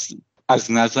سیاسی،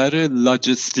 از نظر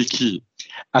لاجستیکی،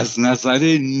 از نظر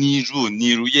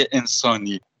نیروی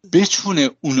انسانی بتونه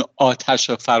اون آتش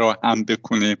رو فراهم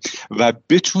بکنه و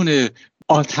بتونه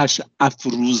آتش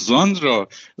افروزان را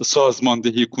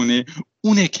سازماندهی کنه،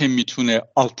 اونه که میتونه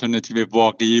آلترناتیو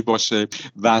واقعی باشه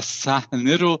و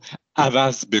صحنه رو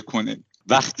عوض بکنه.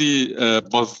 وقتی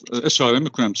باز اشاره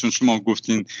میکنم چون شما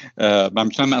گفتین من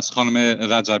میتونم از خانم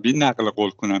رجبی نقل قول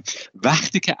کنم،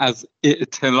 وقتی که از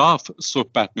ائتلاف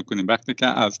صحبت میکنیم، وقتی که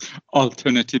از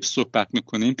آلترناتیو صحبت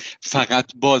میکنیم،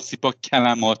 فقط بازی با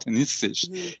کلمات نیستش.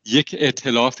 یک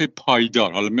ائتلاف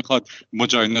پایدار، حالا میخواد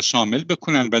مجاهدین شامل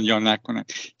بکنن و یا نکنن،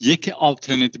 یک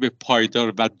آلترناتیو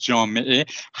پایدار و جامعه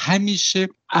همیشه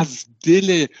از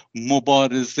دل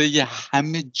مبارزه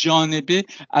همه جانبه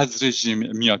از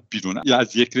رژیم میاد بیرون، یا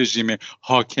از یک رژیم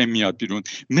حاکم میاد بیرون.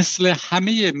 مثل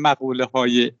همه مقوله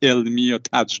های علمی و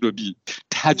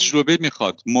تجربه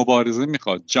میخواد، مبارزه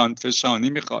میخواد، جانفشانی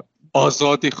میخواد.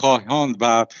 آزادی خواهان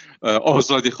و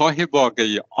آزادی خواه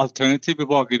واقعی، آلترناتیو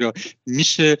واقعی را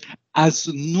میشه از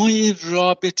نوع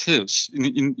رابطش،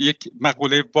 این یک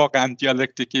مقوله واقعا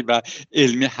دیالکتیکی و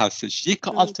علمی هستش، یک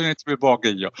آلترناتیو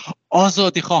واقعی،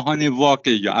 آزادی خواهان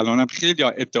واقعی، الان هم خیلی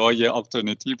ادعای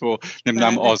آلترناتیو و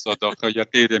نمیدونم آزادی یا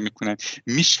غیره میکنن،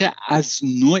 میشه از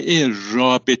نوع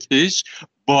رابطش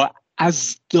با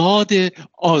ازداد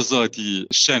آزادی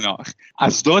شناخت.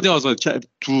 ازداد آزادی که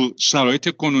تو شرایط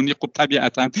کنونی خب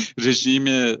طبیعتا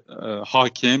رژیم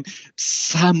حاکم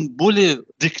سمبل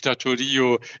دیکتاتوری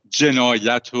و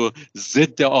جنایت و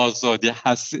ضد آزادی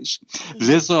هستش،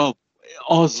 لذا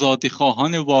آزادی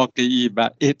خواهان واقعی و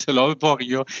ائتلاف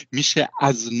واقعی میشه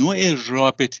از نوع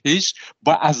رابطش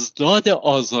با ازداد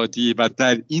آزادی و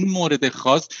در این مورد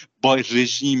خاص با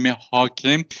رژیم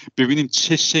حاکم ببینیم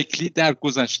چه شکلی در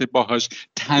گذشته باهاش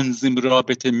تنظیم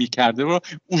رابطه میکرده رو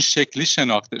اون شکلی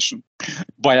شناختشون.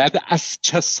 باید از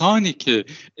کسانی که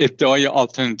ادعای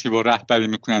آلترناتیو رهبری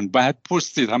میکنن باید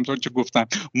پرسید، همونطور که گفتم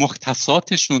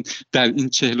مختصاتشون در این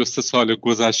 43 سال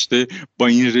گذشته با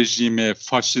این رژیم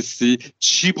فاشیستی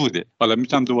چی بوده. حالا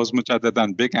میتونم دوباره مجددا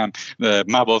بگم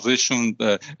مواضعشون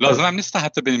لازم هم نیست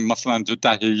حتی بریم مثلا تو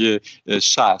دهه 60،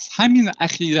 همین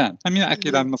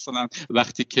اخیراً مثلا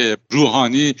وقتی که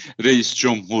روحانی رئیس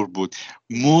جمهور بود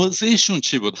موضعشون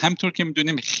چی بود. همطور که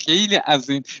میدونیم خیلی از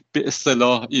این به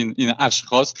اصطلاح این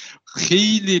اشخاص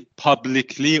خیلی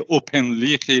پابلیکلی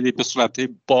اوپنلی، خیلی به صورت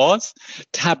باز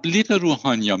تبلیغ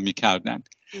روحانیان میکردن.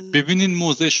 ببینین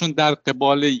موضعشون در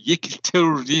قبال یک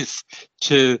تروریست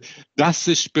که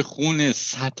دستش به خون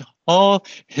صدها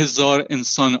هزار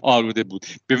انسان آلوده بود،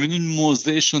 ببینین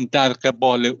موضعشون در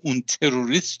قبال اون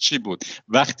تروریست چی بود.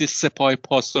 وقتی سپاه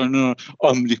پاسداران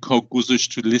آمریکا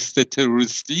گذاشت تو لیست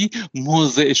تروریستی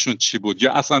موضعشون چی بود،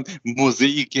 یا اصلا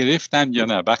موضعی گرفتن یا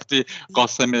نه. وقتی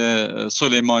قاسم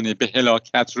سلیمانی به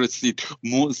هلاکت رسید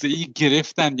موضعی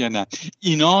گرفتن یا نه.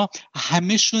 اینا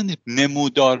همشون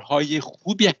نمودارهای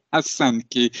خوبی هستن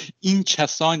که این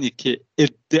کسانی که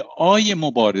ادعای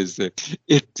مبارزه،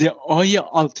 ادعای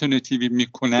آلترناتیوی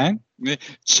میکنن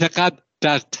چقدر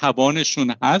در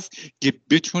توانشون هست که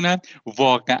بتونن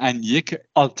واقعا یک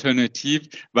آلترناتیو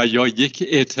و یا یک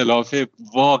ائتلاف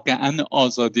واقعا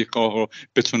آزادیخواه رو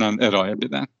بتونن ارائه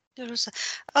بدن. درسته.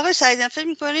 آقای سعیدان فکر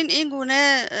می‌کنین این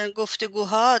گونه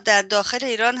گفتگوها در داخل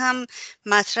ایران هم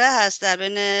مطرح هست؟ در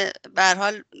بین به هر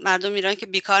حال مردم ایران که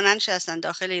بیکار ننشستن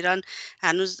داخل ایران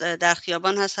هنوز در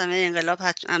خیابان هستن، انقلاب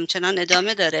همچنان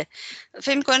ادامه داره.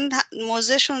 فکر می‌کنین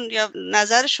موضعشون یا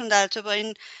نظرشون در تو با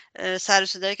این سر و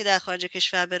صدایی که در خارج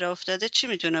کشور به راه افتاده چی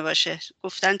میتونه باشه؟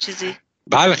 گفتن چیزی؟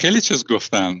 بله خیلی چیز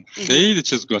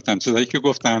گفتن، چیزایی که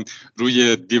گفتن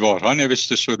روی دیوارها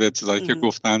نوشته شده، چیزایی که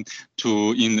گفتن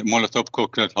تو این مولوتوف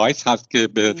کوکتل هایت هست که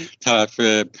به طرف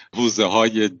حوزه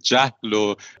های جهل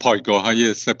و پایگاه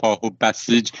های سپاه و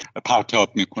بسیج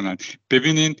پرتاب میکنن.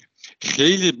 ببینین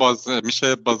خیلی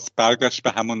میشه برگشت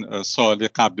به همون سوال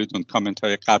قبلیتون، کامنت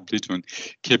های قبلیتون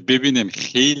که ببینیم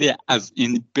خیلی از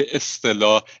این به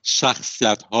اصطلاح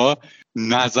شخصیت ها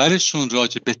نظرشون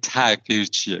راجع به تغییر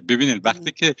چیه. ببینید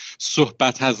وقتی که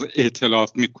صحبت از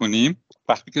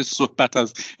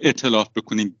ائتلاف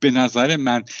بکنیم به نظر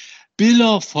من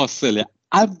بلا فاصله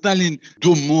اولین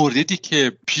دو موردی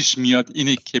که پیش میاد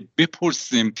اینه که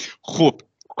بپرسیم خب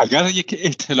اگر یک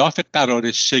ائتلاف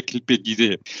قرار شکل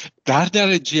بگیره در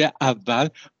درجه اول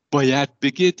باید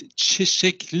بگید چه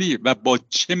شکلی و با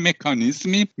چه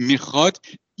مکانیزمی میخواد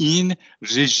این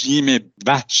رژیم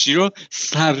وحشی رو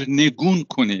سرنگون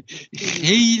کنه.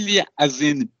 خیلی از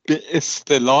این به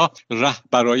اصطلاح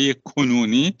رهبرای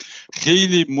کنونی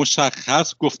خیلی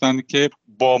مشخص گفتن که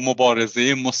با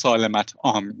مبارزه مسالمت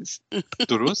آمیز.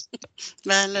 درست؟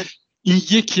 بله. این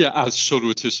یکی از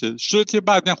شروطشه. شروط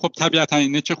بعدی خب طبیعتا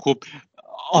اینه که خب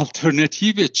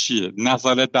آلترناتیو چیه؟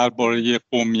 نظرت درباره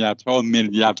قومیت‌ها،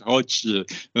 ملیت‌ها چیه؟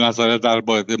 نظرت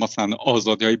درباره مثلا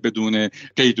آزادی‌های بدون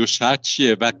قید و شرط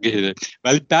چیه و غیره.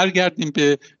 ولی برگردیم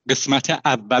به قسمت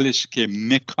اولش که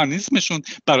مکانیزمشون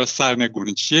برای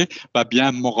سرنگونی چیه و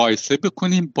بیان مقایسه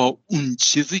بکنیم با اون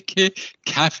چیزی که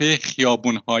کف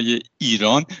خیابون‌های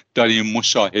ایران داریم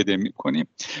مشاهده می‌کنیم.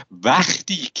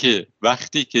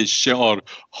 وقتی که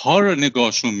شعارها رو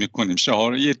نگاهشون می‌کنیم،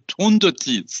 شعارهای تند و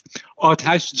تیز،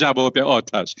 آتش جواب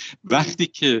آتش، وقتی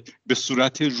که به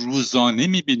صورت روزانه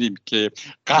می‌بینیم که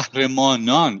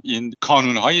قهرمانان این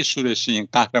کانون‌های شورشی، این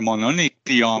قهرمانان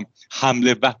قیام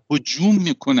حمله و هجوم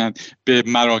میکنن به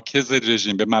مراکز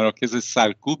رژیم، به مراکز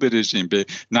سرکوب رژیم، به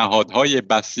نهادهای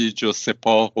بسیج و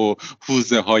سپاه و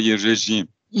حوزه های رژیم،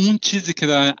 اون چیزی که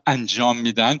دارن انجام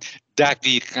میدن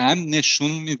دقیقاً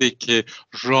نشون میده که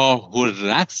راه و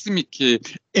رسمی که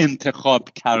انتخاب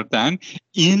کردن،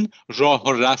 این راه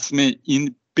و رسم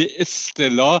این به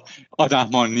اصطلاح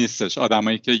آدمان نیستش،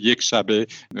 آدمایی که یک شبه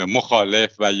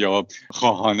مخالف و یا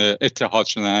خواهان اتحاد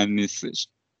شدن نیستش.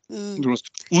 درست.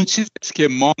 اون چیزی که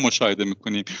ما مشاهده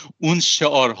میکنیم، اون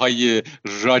شعارهای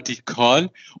رادیکال،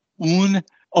 اون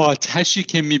آتشی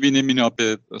که میبینیم اینا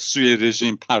به سوی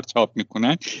رژیم پرتاب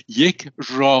میکنن، یک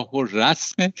راه و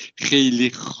رسم خیلی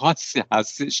خاصی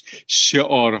هستش.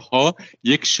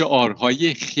 یک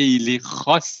شعارهای خیلی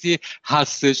خاصی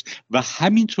هستش و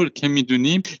همینطور که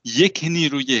میدونیم یک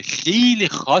نیروی خیلی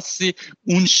خاصی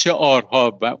اون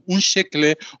شعارها و اون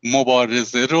شکل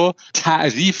مبارزه رو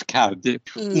تعریف کرده،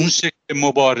 اون شکل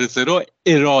مبارزه رو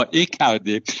ارائه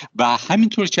کرده و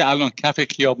همینطور که الان کف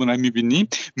خیابون رو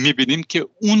میبینیم که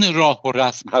اون راه و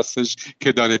رسم هستش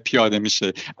که داره پیاده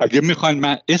میشه. اگه میخواین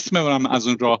من اسم ببرم از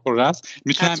اون راه و رسم،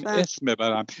 میتونم اسم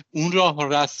ببرم. اون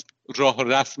راه و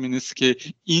رسمی نیست که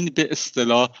این به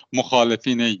اصطلاح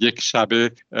مخالفین یک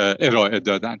شبه ارائه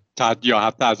دادن یا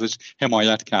حتی ازش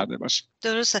حمایت کرده باشه.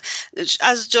 درسته.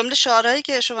 از جمله شعارهایی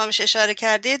که شما بهش اشاره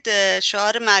کردید،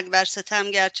 شعار مرگ بر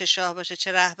ستمگر چه شاه باشه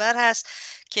چه رهبر هست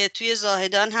که توی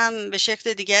زاهدان هم به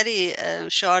شکل دیگری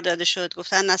شعار داده شد،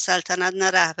 گفتن نه سلطنت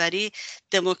نه رهبری،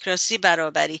 دموکراسی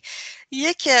برابری.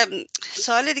 یک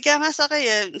سوال دیگه هم هست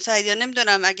آقای سعیدیان،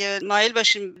 نمیدونم اگه مایل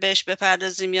باشیم بهش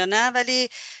بپردازیم یا نه، ولی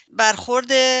برخورد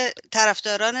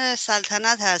طرفداران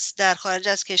سلطنت هست در خارج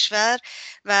از کشور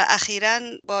و اخیراً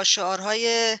با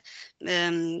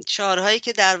شعارهایی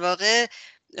که در واقع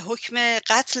حکم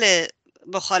قتل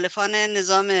مخالفان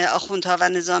نظام آخوندها و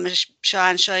نظام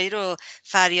شاهنشاهی رو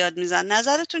فریاد میزن.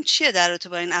 نظرتون چیه در رابطه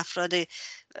با این افرادی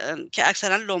که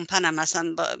اکثرا لومپن هم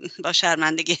هستن با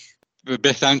شرمندگی؟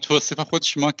 بهترین توصیف خود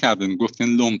شما کردن،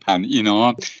 گفتین لومپن.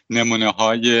 اینا نمونه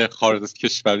های خارج از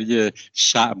کشوری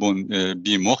شعبون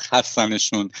بیمخ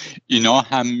هستنشون. اینا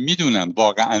هم میدونن،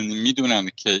 واقعا میدونن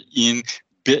که این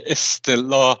به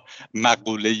اصطلاح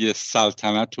مقوله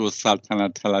سلطنت و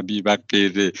سلطنت طلبی و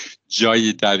غیره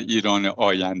جایی در ایران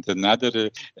آینده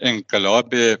نداره.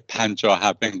 انقلاب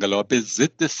 57، انقلاب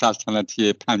ضد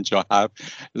سلطنتی 57،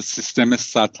 سیستم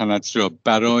سلطنتی را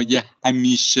برای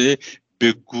همیشه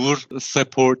به گور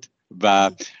سپرد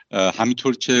و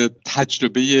همینطور که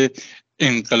تجربه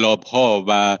انقلاب ها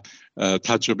و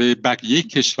تجربه بقیه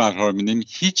کشورها رو می‌بینیم،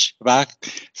 هیچ وقت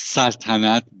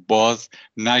سلطنت باز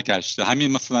نگشته.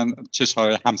 همین مثلا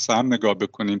کشورهای همسایه نگاه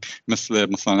بکنیم،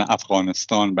 مثلا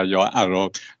افغانستان و یا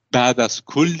عراق، بعد از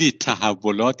کلی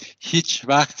تحولات هیچ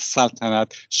وقت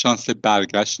سلطنت شانس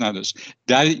برگشت نداشت.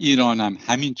 در ایران هم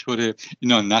همینطوره.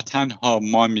 اینا نه تنها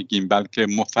ما میگیم، بلکه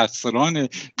مفسران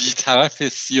بی‌طرف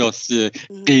سیاسی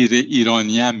غیر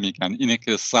ایرانی هم میگن اینه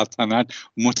که سلطنت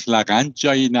مطلقاً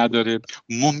جایی نداره.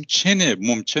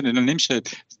 ممکنه نمیشه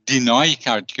دینایی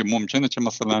کرد که ممکنه که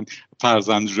مثلا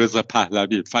فرزند رضا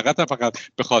پهلوی فقط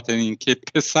به خاطر اینکه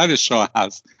پسر شاه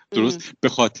هست، درست، به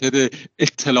خاطر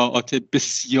اطلاعات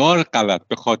بسیار غلط،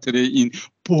 به خاطر این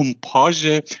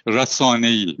پمپاژ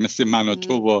رسانه‌ای مثل من و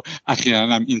تو و اخیراً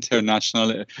هم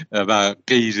اینترنشنال و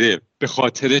غیره، به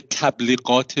خاطر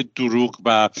تبلیغات دروغ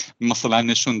و مثلا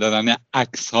نشون دادن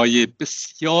عکس‌های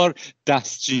بسیار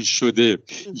دستچین شده،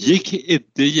 یک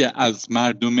عده از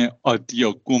مردم عادی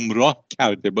رو گمراه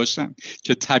کرده باشن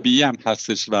که طبیعی هم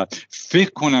هستش و فکر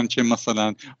کنن که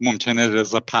مثلا ممکنه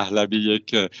رضا پهلوی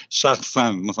یک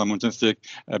شخصا مثلا ممکنه یک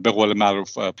به قول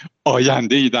معروف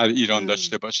آینده‌ای در ایران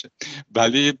داشته باشه.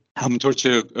 ولی همونطور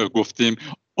که گفتیم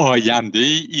آینده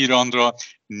ایران را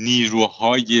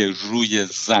نیروهای روی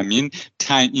زمین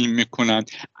تعیین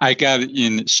میکنند. اگر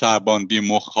این شعبان بی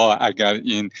مخها، اگر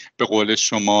این به قول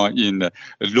شما این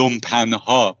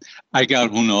لومپنها، اگر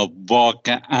اونا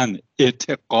واقعا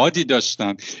اعتقادی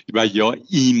داشتن و یا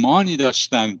ایمانی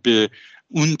داشتن به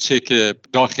اون چه که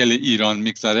داخل ایران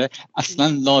میگذره، اصلا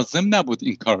لازم نبود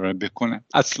این کار رو بکنن،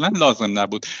 اصلا لازم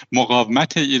نبود.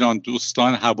 مقاومت ایران،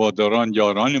 دوستان، هواداران،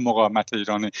 یاران مقاومت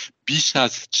ایران بیش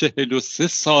از 43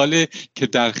 ساله که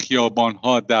در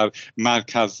خیابانها، در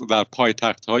مرکز، در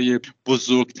پایتخت‌های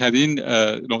بزرگترین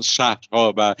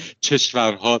شهرها و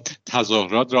کشورها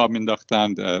تظاهرات راه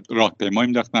مینداختند، راهپیمایی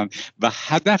مینداختند و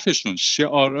هدفشون،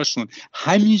 شعارشون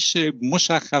همیشه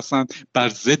مشخصا بر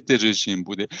ضد رژیم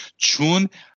بوده، چون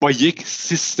با یک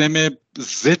سیستم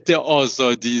ضد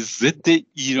آزادی، ضد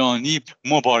ایرانی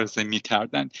مبارزه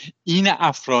می‌کردن. این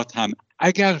افراد هم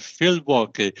اگر فی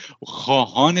الواقع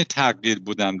خواهان تغییر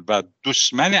بودند و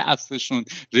دشمن اصلشون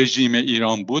رژیم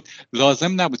ایران بود،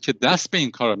 لازم نبود که دست به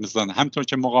این کار میزنن. همطور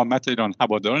که مقاومت ایران،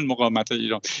 هواداران مقاومت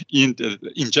ایران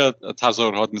اینجا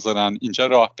تظاهرات میزنن، اینجا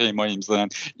راهپیمایی میزنن،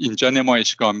 اینجا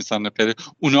نمایشگاه میزنن،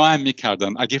 اونا هم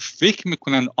میکردن. اگه فکر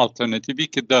میکنن آلترناتیوی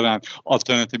که دارن،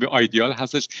 آلترناتیوی آیدیال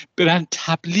هستش، برن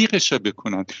تبلیغش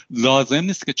بکنن. لازم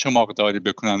نیست که چماقداری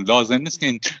بکنن، لازم نیست که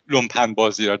این لومپن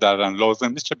بازی را درن، لازم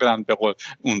نیست که برن به قول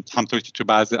اون همطور که تو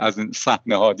بعضی از این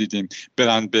صحنه ها دیدیم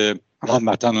برن به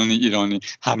هموطنان ایرانی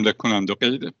حمله کنند و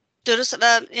غیره. درست،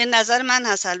 و این نظر من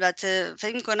هست. البته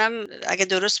فکر میکنم اگه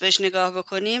درست بهش نگاه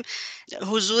بکنیم،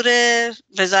 حضور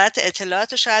وزارت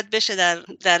اطلاعات شاید بشه در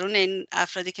درون این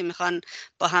افرادی که میخوان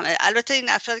با هم، البته این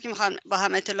افرادی که میخوان با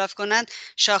هم ائتلاف کنن،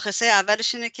 شاخصه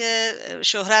اولش اینه که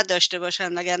شهرت داشته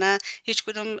باشن، وگرنه هیچ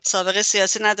کدوم سابقه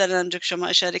سیاسی ندارن اونجا که شما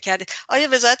اشاره کردید. آیا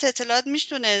وزارت اطلاعات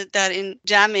میتونه در این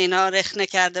جمع اینا رخنه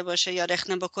کرده باشه یا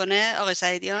رخنه بکنه آقای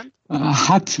سعیدیان؟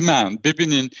 حتما.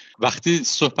 ببینین وقتی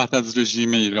صحبت از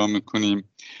رژیم ایران میکنیم،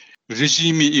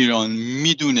 رژیم ایران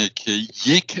میدونه که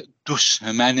یک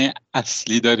دشمن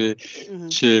اصلی داره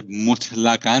که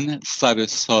مطلقاً سر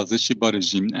سازشی با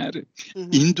رژیم نره.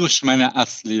 این دشمن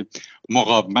اصلی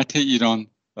مقاومت ایران،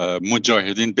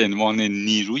 مجاهدین به عنوان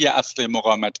نیروی اصلی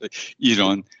مقاومت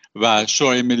ایران و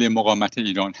شورای ملی مقاومت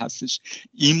ایران هستش.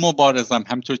 این مبارزه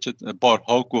همونطور که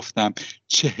بارها گفتم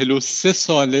 43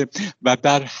 ساله و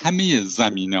در همه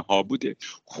زمینه ها بوده.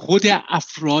 خود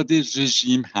افراد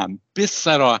رژیم هم به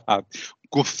صراحت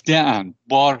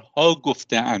بارها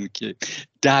گفته‌اند که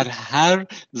در هر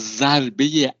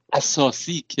ضربه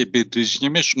اساسی که به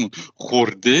رژیمشون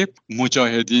خورده،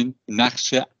 مجاهدین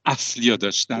نقش اصلی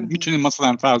داشتن. میتونیم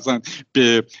مثلا فرضاً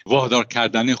به وادار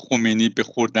کردن خمینی به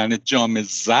خوردن جام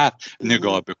زهر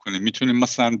نگاه بکنیم، میتونیم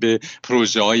مثلا به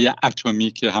پروژه های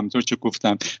اتمی که همونطور که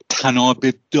گفتم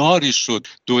تنابه داری شد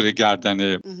دور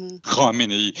گردن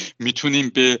خامنه‌ای، میتونیم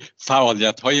به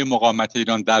فعالیت های مقاومت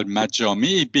ایران در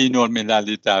مجامع بین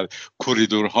المللی، در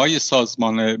کوریدورهای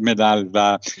سازمان ملل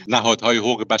و نهادهای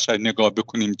حقوق بشر نگاه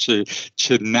بکنیم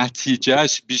چه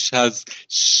نتیجهش بیش از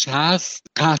 60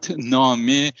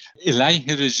 قطعنامه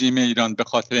علیه رژیم ایران به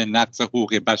خاطر نقض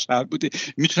حقوق بشر بوده.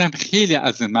 میتونم خیلی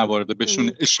از این موارد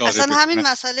بهشون اشاره اصلا بکنم. همین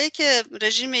مسئله که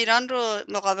رژیم ایران رو،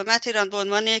 مقاومت ایران به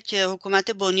عنوان یک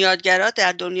حکومت بنیادگرا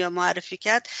در دنیا معرفی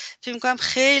کرد، فکر می‌کنم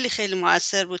خیلی خیلی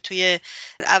مؤثر بود توی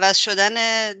عوض شدن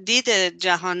دید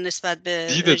جهان نسبت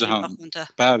به رژیم آخونده.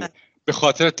 بله، به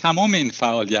خاطر تمام این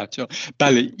فعالیت‌ها.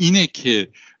 بله، اینه که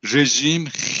رژیم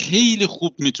خیلی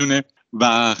خوب میتونه،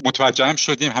 و متوجه هم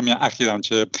شدیم همین اخیراً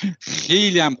که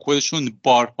خیلی هم خودشون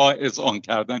بارها اذعان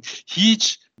کردن،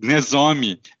 هیچ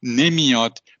نظامی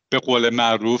نمیاد به قول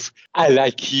معروف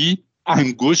الکی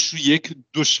انگشت رو یک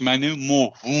دشمن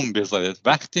موهوم بذاره.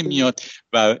 وقتی میاد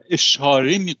و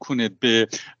اشاره میکنه به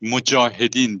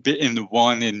مجاهدین به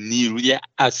عنوان نیروی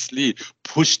اصلی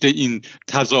پشت این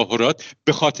تظاهرات،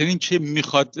 به خاطر اینکه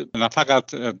میخواد نه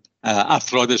فقط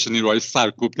افرادش، نیروهای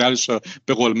سرکوبگرش رو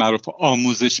به قول معروف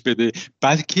آموزش بده،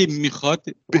 بلکه میخواد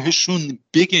بهشون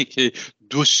بگه که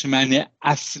دشمن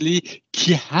اصلی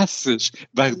کی هستش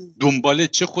و دنبال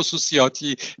چه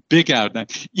خصوصیاتی بگردن.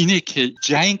 اینه که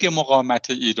جنگ مقاومت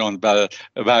ایران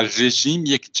و رژیم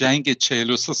یک جنگ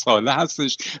 43 ساله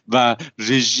هستش و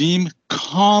رژیم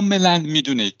کاملا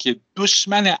میدونه که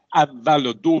دشمن اول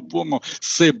و دوم و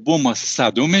سوم و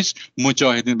صدمش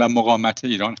مجاهدین و مقاومت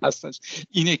ایران هستش.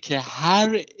 اینه که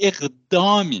هر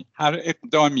اقدامی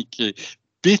که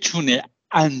بتونه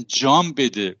انجام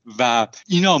بده و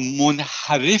اینا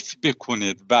منحرف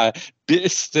بکنه و به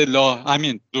اصطلاح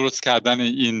همین درست کردن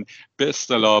این به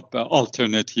اصطلاح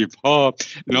آلترناتیو ها،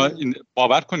 این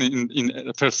باور کنید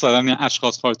این فرستادن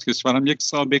اشخاص خارج کشور هم یک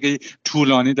سابقه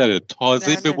طولانی داره،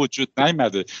 تازه به وجود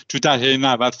نیامده. تو دهه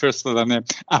 90 فرستادن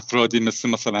افرادی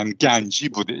مثلا گنجی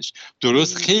بودش،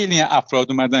 درست خیلی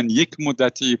افراد اومدن یک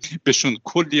مدتی بهشون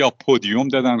کلیا پودیوم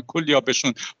دادن، کلیا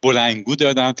بهشون بلندگو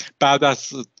دادن، بعد از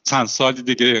چند سال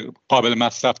دیگه قابل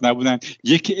مصرف نبودن،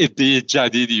 یک عده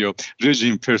جدیدی رو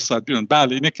رژیم فرستاد بیرون.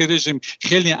 بله اینه که رژیم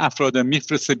خیلی افراد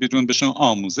میفرسته بیرون، بهشون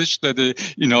آموزش داده،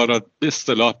 اینا را به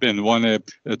اصطلاح به عنوان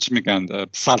چی میگن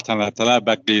سلطنت طلب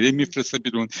و غیره میفرسته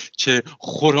بیرون که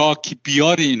خوراک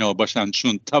بیار اینا باشن،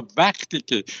 چون تا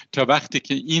وقتی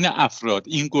که این افراد،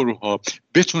 این گروه ها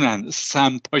بتونن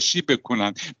سمپاشی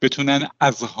بکنن، بتونن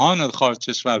اذهان خارج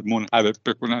کشور منحرف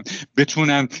بکنن،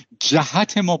 بتونن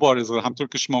جهت مبارزه، همطور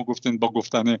که شما گفتین با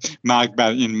گفتن مرگ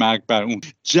بر این مرگ بر اون،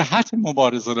 جهت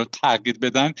مبارزه رو تغییر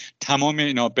بدن، تمام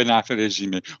اینا به نفع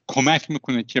رژیمه، کمک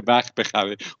میکنه که وقت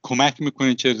بخره، کمک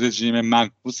میکنه که رژیم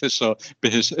منحوسش رو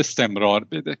بهش استمرار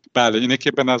بده. بله اینه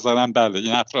که به نظرم بله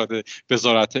این افراد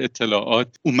وزارت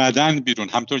اطلاعات اومدن بیرون،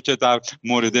 همطور که در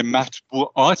مورد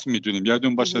مطبوعات میدونیم،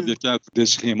 یادون باشه یکی از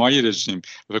دشخیمای رژیم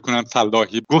بکنن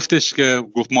فلاحی گفت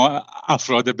ما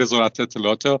افراد وزارت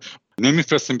اطلاعات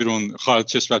نمیفرستیم بیرون خارج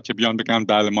کشور که بیان بگن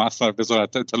بله ما اصلا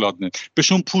وزارت اطلاعات نه،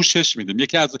 بهشون پوشش میدیم.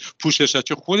 یکی از پوشش‌ها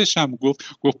که خودش هم گفت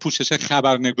پوشش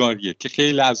خبرنگاریه که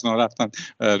خیلی از اینا رفتن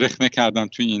رخنه کردن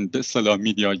توی این به اصطلاح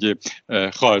میدیای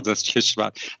خارج از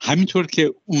کشور. همینطور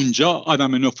که اونجا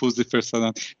آدم نفوذی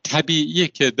فرستادن، طبیعیه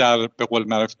که در به قول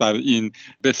معروف در این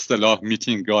به اصطلاح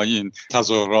میتینگ‌ها، این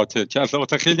تظاهرات که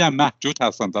البته خیلی هم محدود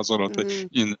هستن، تظاهرات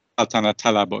این سلطنت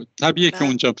طلبها، طبیعیه که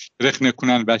اونجا رخنه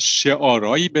کنن و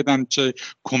شعارهایی بدن که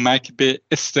کمک به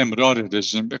استمرار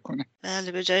رژیم بکنه.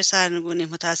 بله به جای سرنگونی،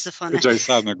 متاسفانه به جای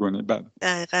سرنگونی. بله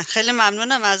دقیقاً. خیلی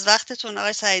ممنونم از وقتتون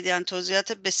آقای سعیدیان،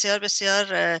 توضیحات بسیار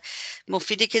بسیار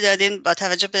مفیدی که دادین با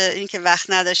توجه به اینکه وقت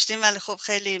نداشتیم، ولی خب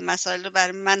خیلی مسائل رو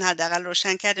برای من حداقل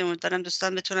روشن کردیم. امیدوارم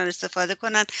دوستان بتونن استفاده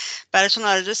کنن. براتون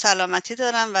آرزوی سلامتی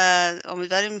دارم و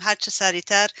امیدواریم هر چه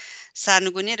سریعتر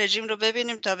سرنگونی رژیم رو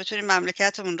ببینیم تا بتونیم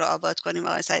مملکتمون رو آباد کنیم.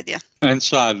 آقای سعیدیان ان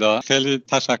شاء الله. خیلی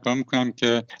تشکر میکنم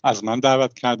که از من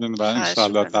دعوت کردین و ان شاء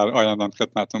الله در آینده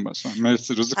خدمتتون باشم.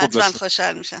 مرسی، روز خوب داشته. حتما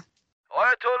خوشحال میشم.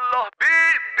 ائتلاف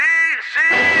BBC.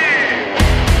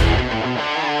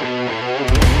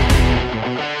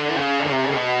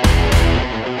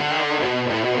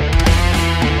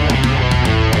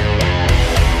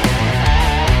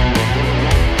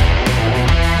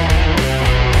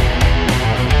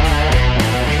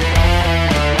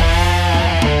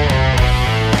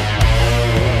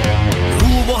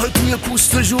 توی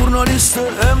پوست ژورنالیست،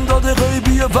 امداد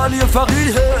غیبی ولی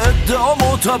فقیه، ادعا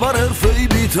معتبر حرفه‌ای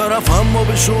بی طرف اما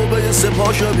به شعبه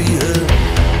سپاه شبیه.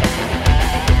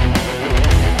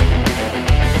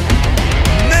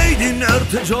 میدین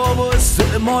ارتجاب و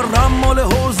استعمار، رمال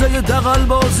حوزه دغل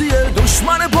بازیه،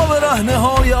 دشمن پا به رهنه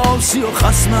های آسی و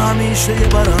خصم همیشه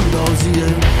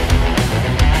براندازیه.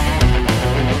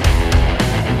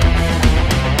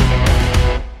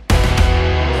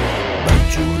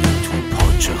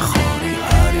 چه خاری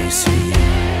حریسی،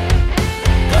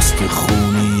 دست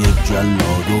خونی یک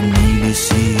جلاد و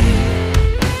میلیسی،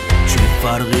 چه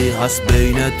فرقی هست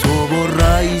بین تو و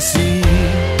رئیسی،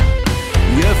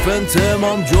 یه فنت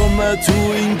امام جمعه تو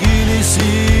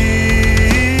انگلیسی.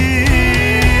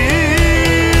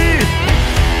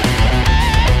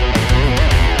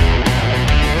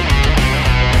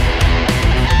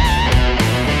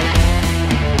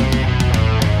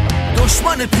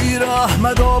 دشمن پیر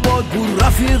احمد آباد بود،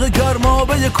 رفیق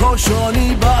گرمابه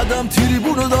کاشانی، بعدم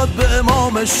تریبونو داد به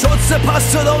امامش، شد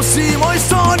سپس صدا و سیمای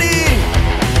ثانی.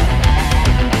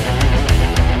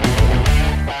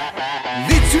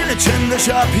 ویترین چندش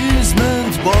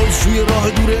اپیزمنت، بازجوی راه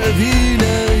دور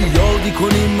اوینه، یادی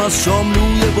کنیم از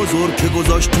شاملوی بزرگ که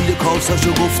گذاشت توی کاسش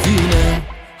و گفتینه،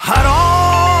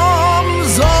 حرام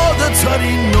زاده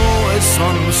ترین نوع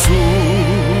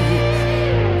سانسور.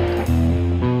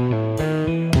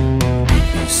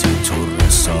 تو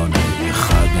رسانه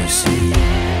خبیسی،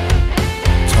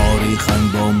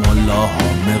 تاریخن با ملاها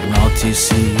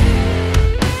مغناطیسی،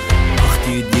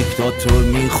 وقتی دیکتاتور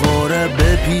میخوره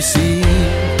به پیسی،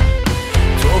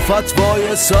 تو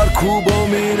فتوای سرکوبو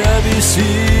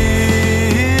مینویسی.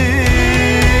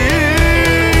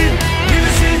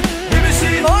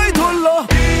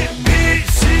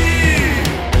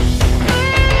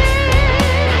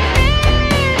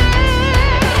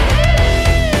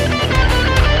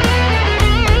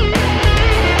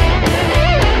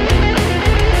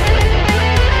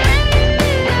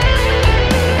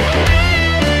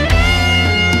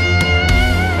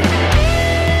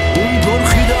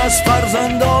 از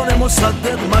فرزندان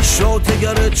مصدق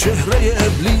مشاطگر چهره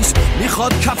ابلیس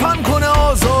میخواد کفن کنه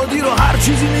آزادی رو، هر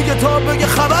چیزی میگه تا بگه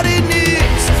خبری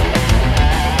نیست.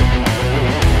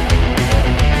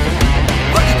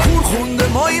 ولی کور خونده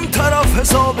ما این طرف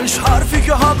حسابش حرفی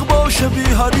که حق باشه بی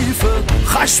حریفه.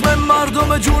 خشم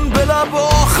مردم جون به لب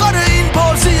آخر این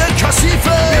بازی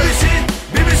کثیفه.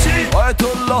 بی بی سی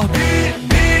ائتلاف بی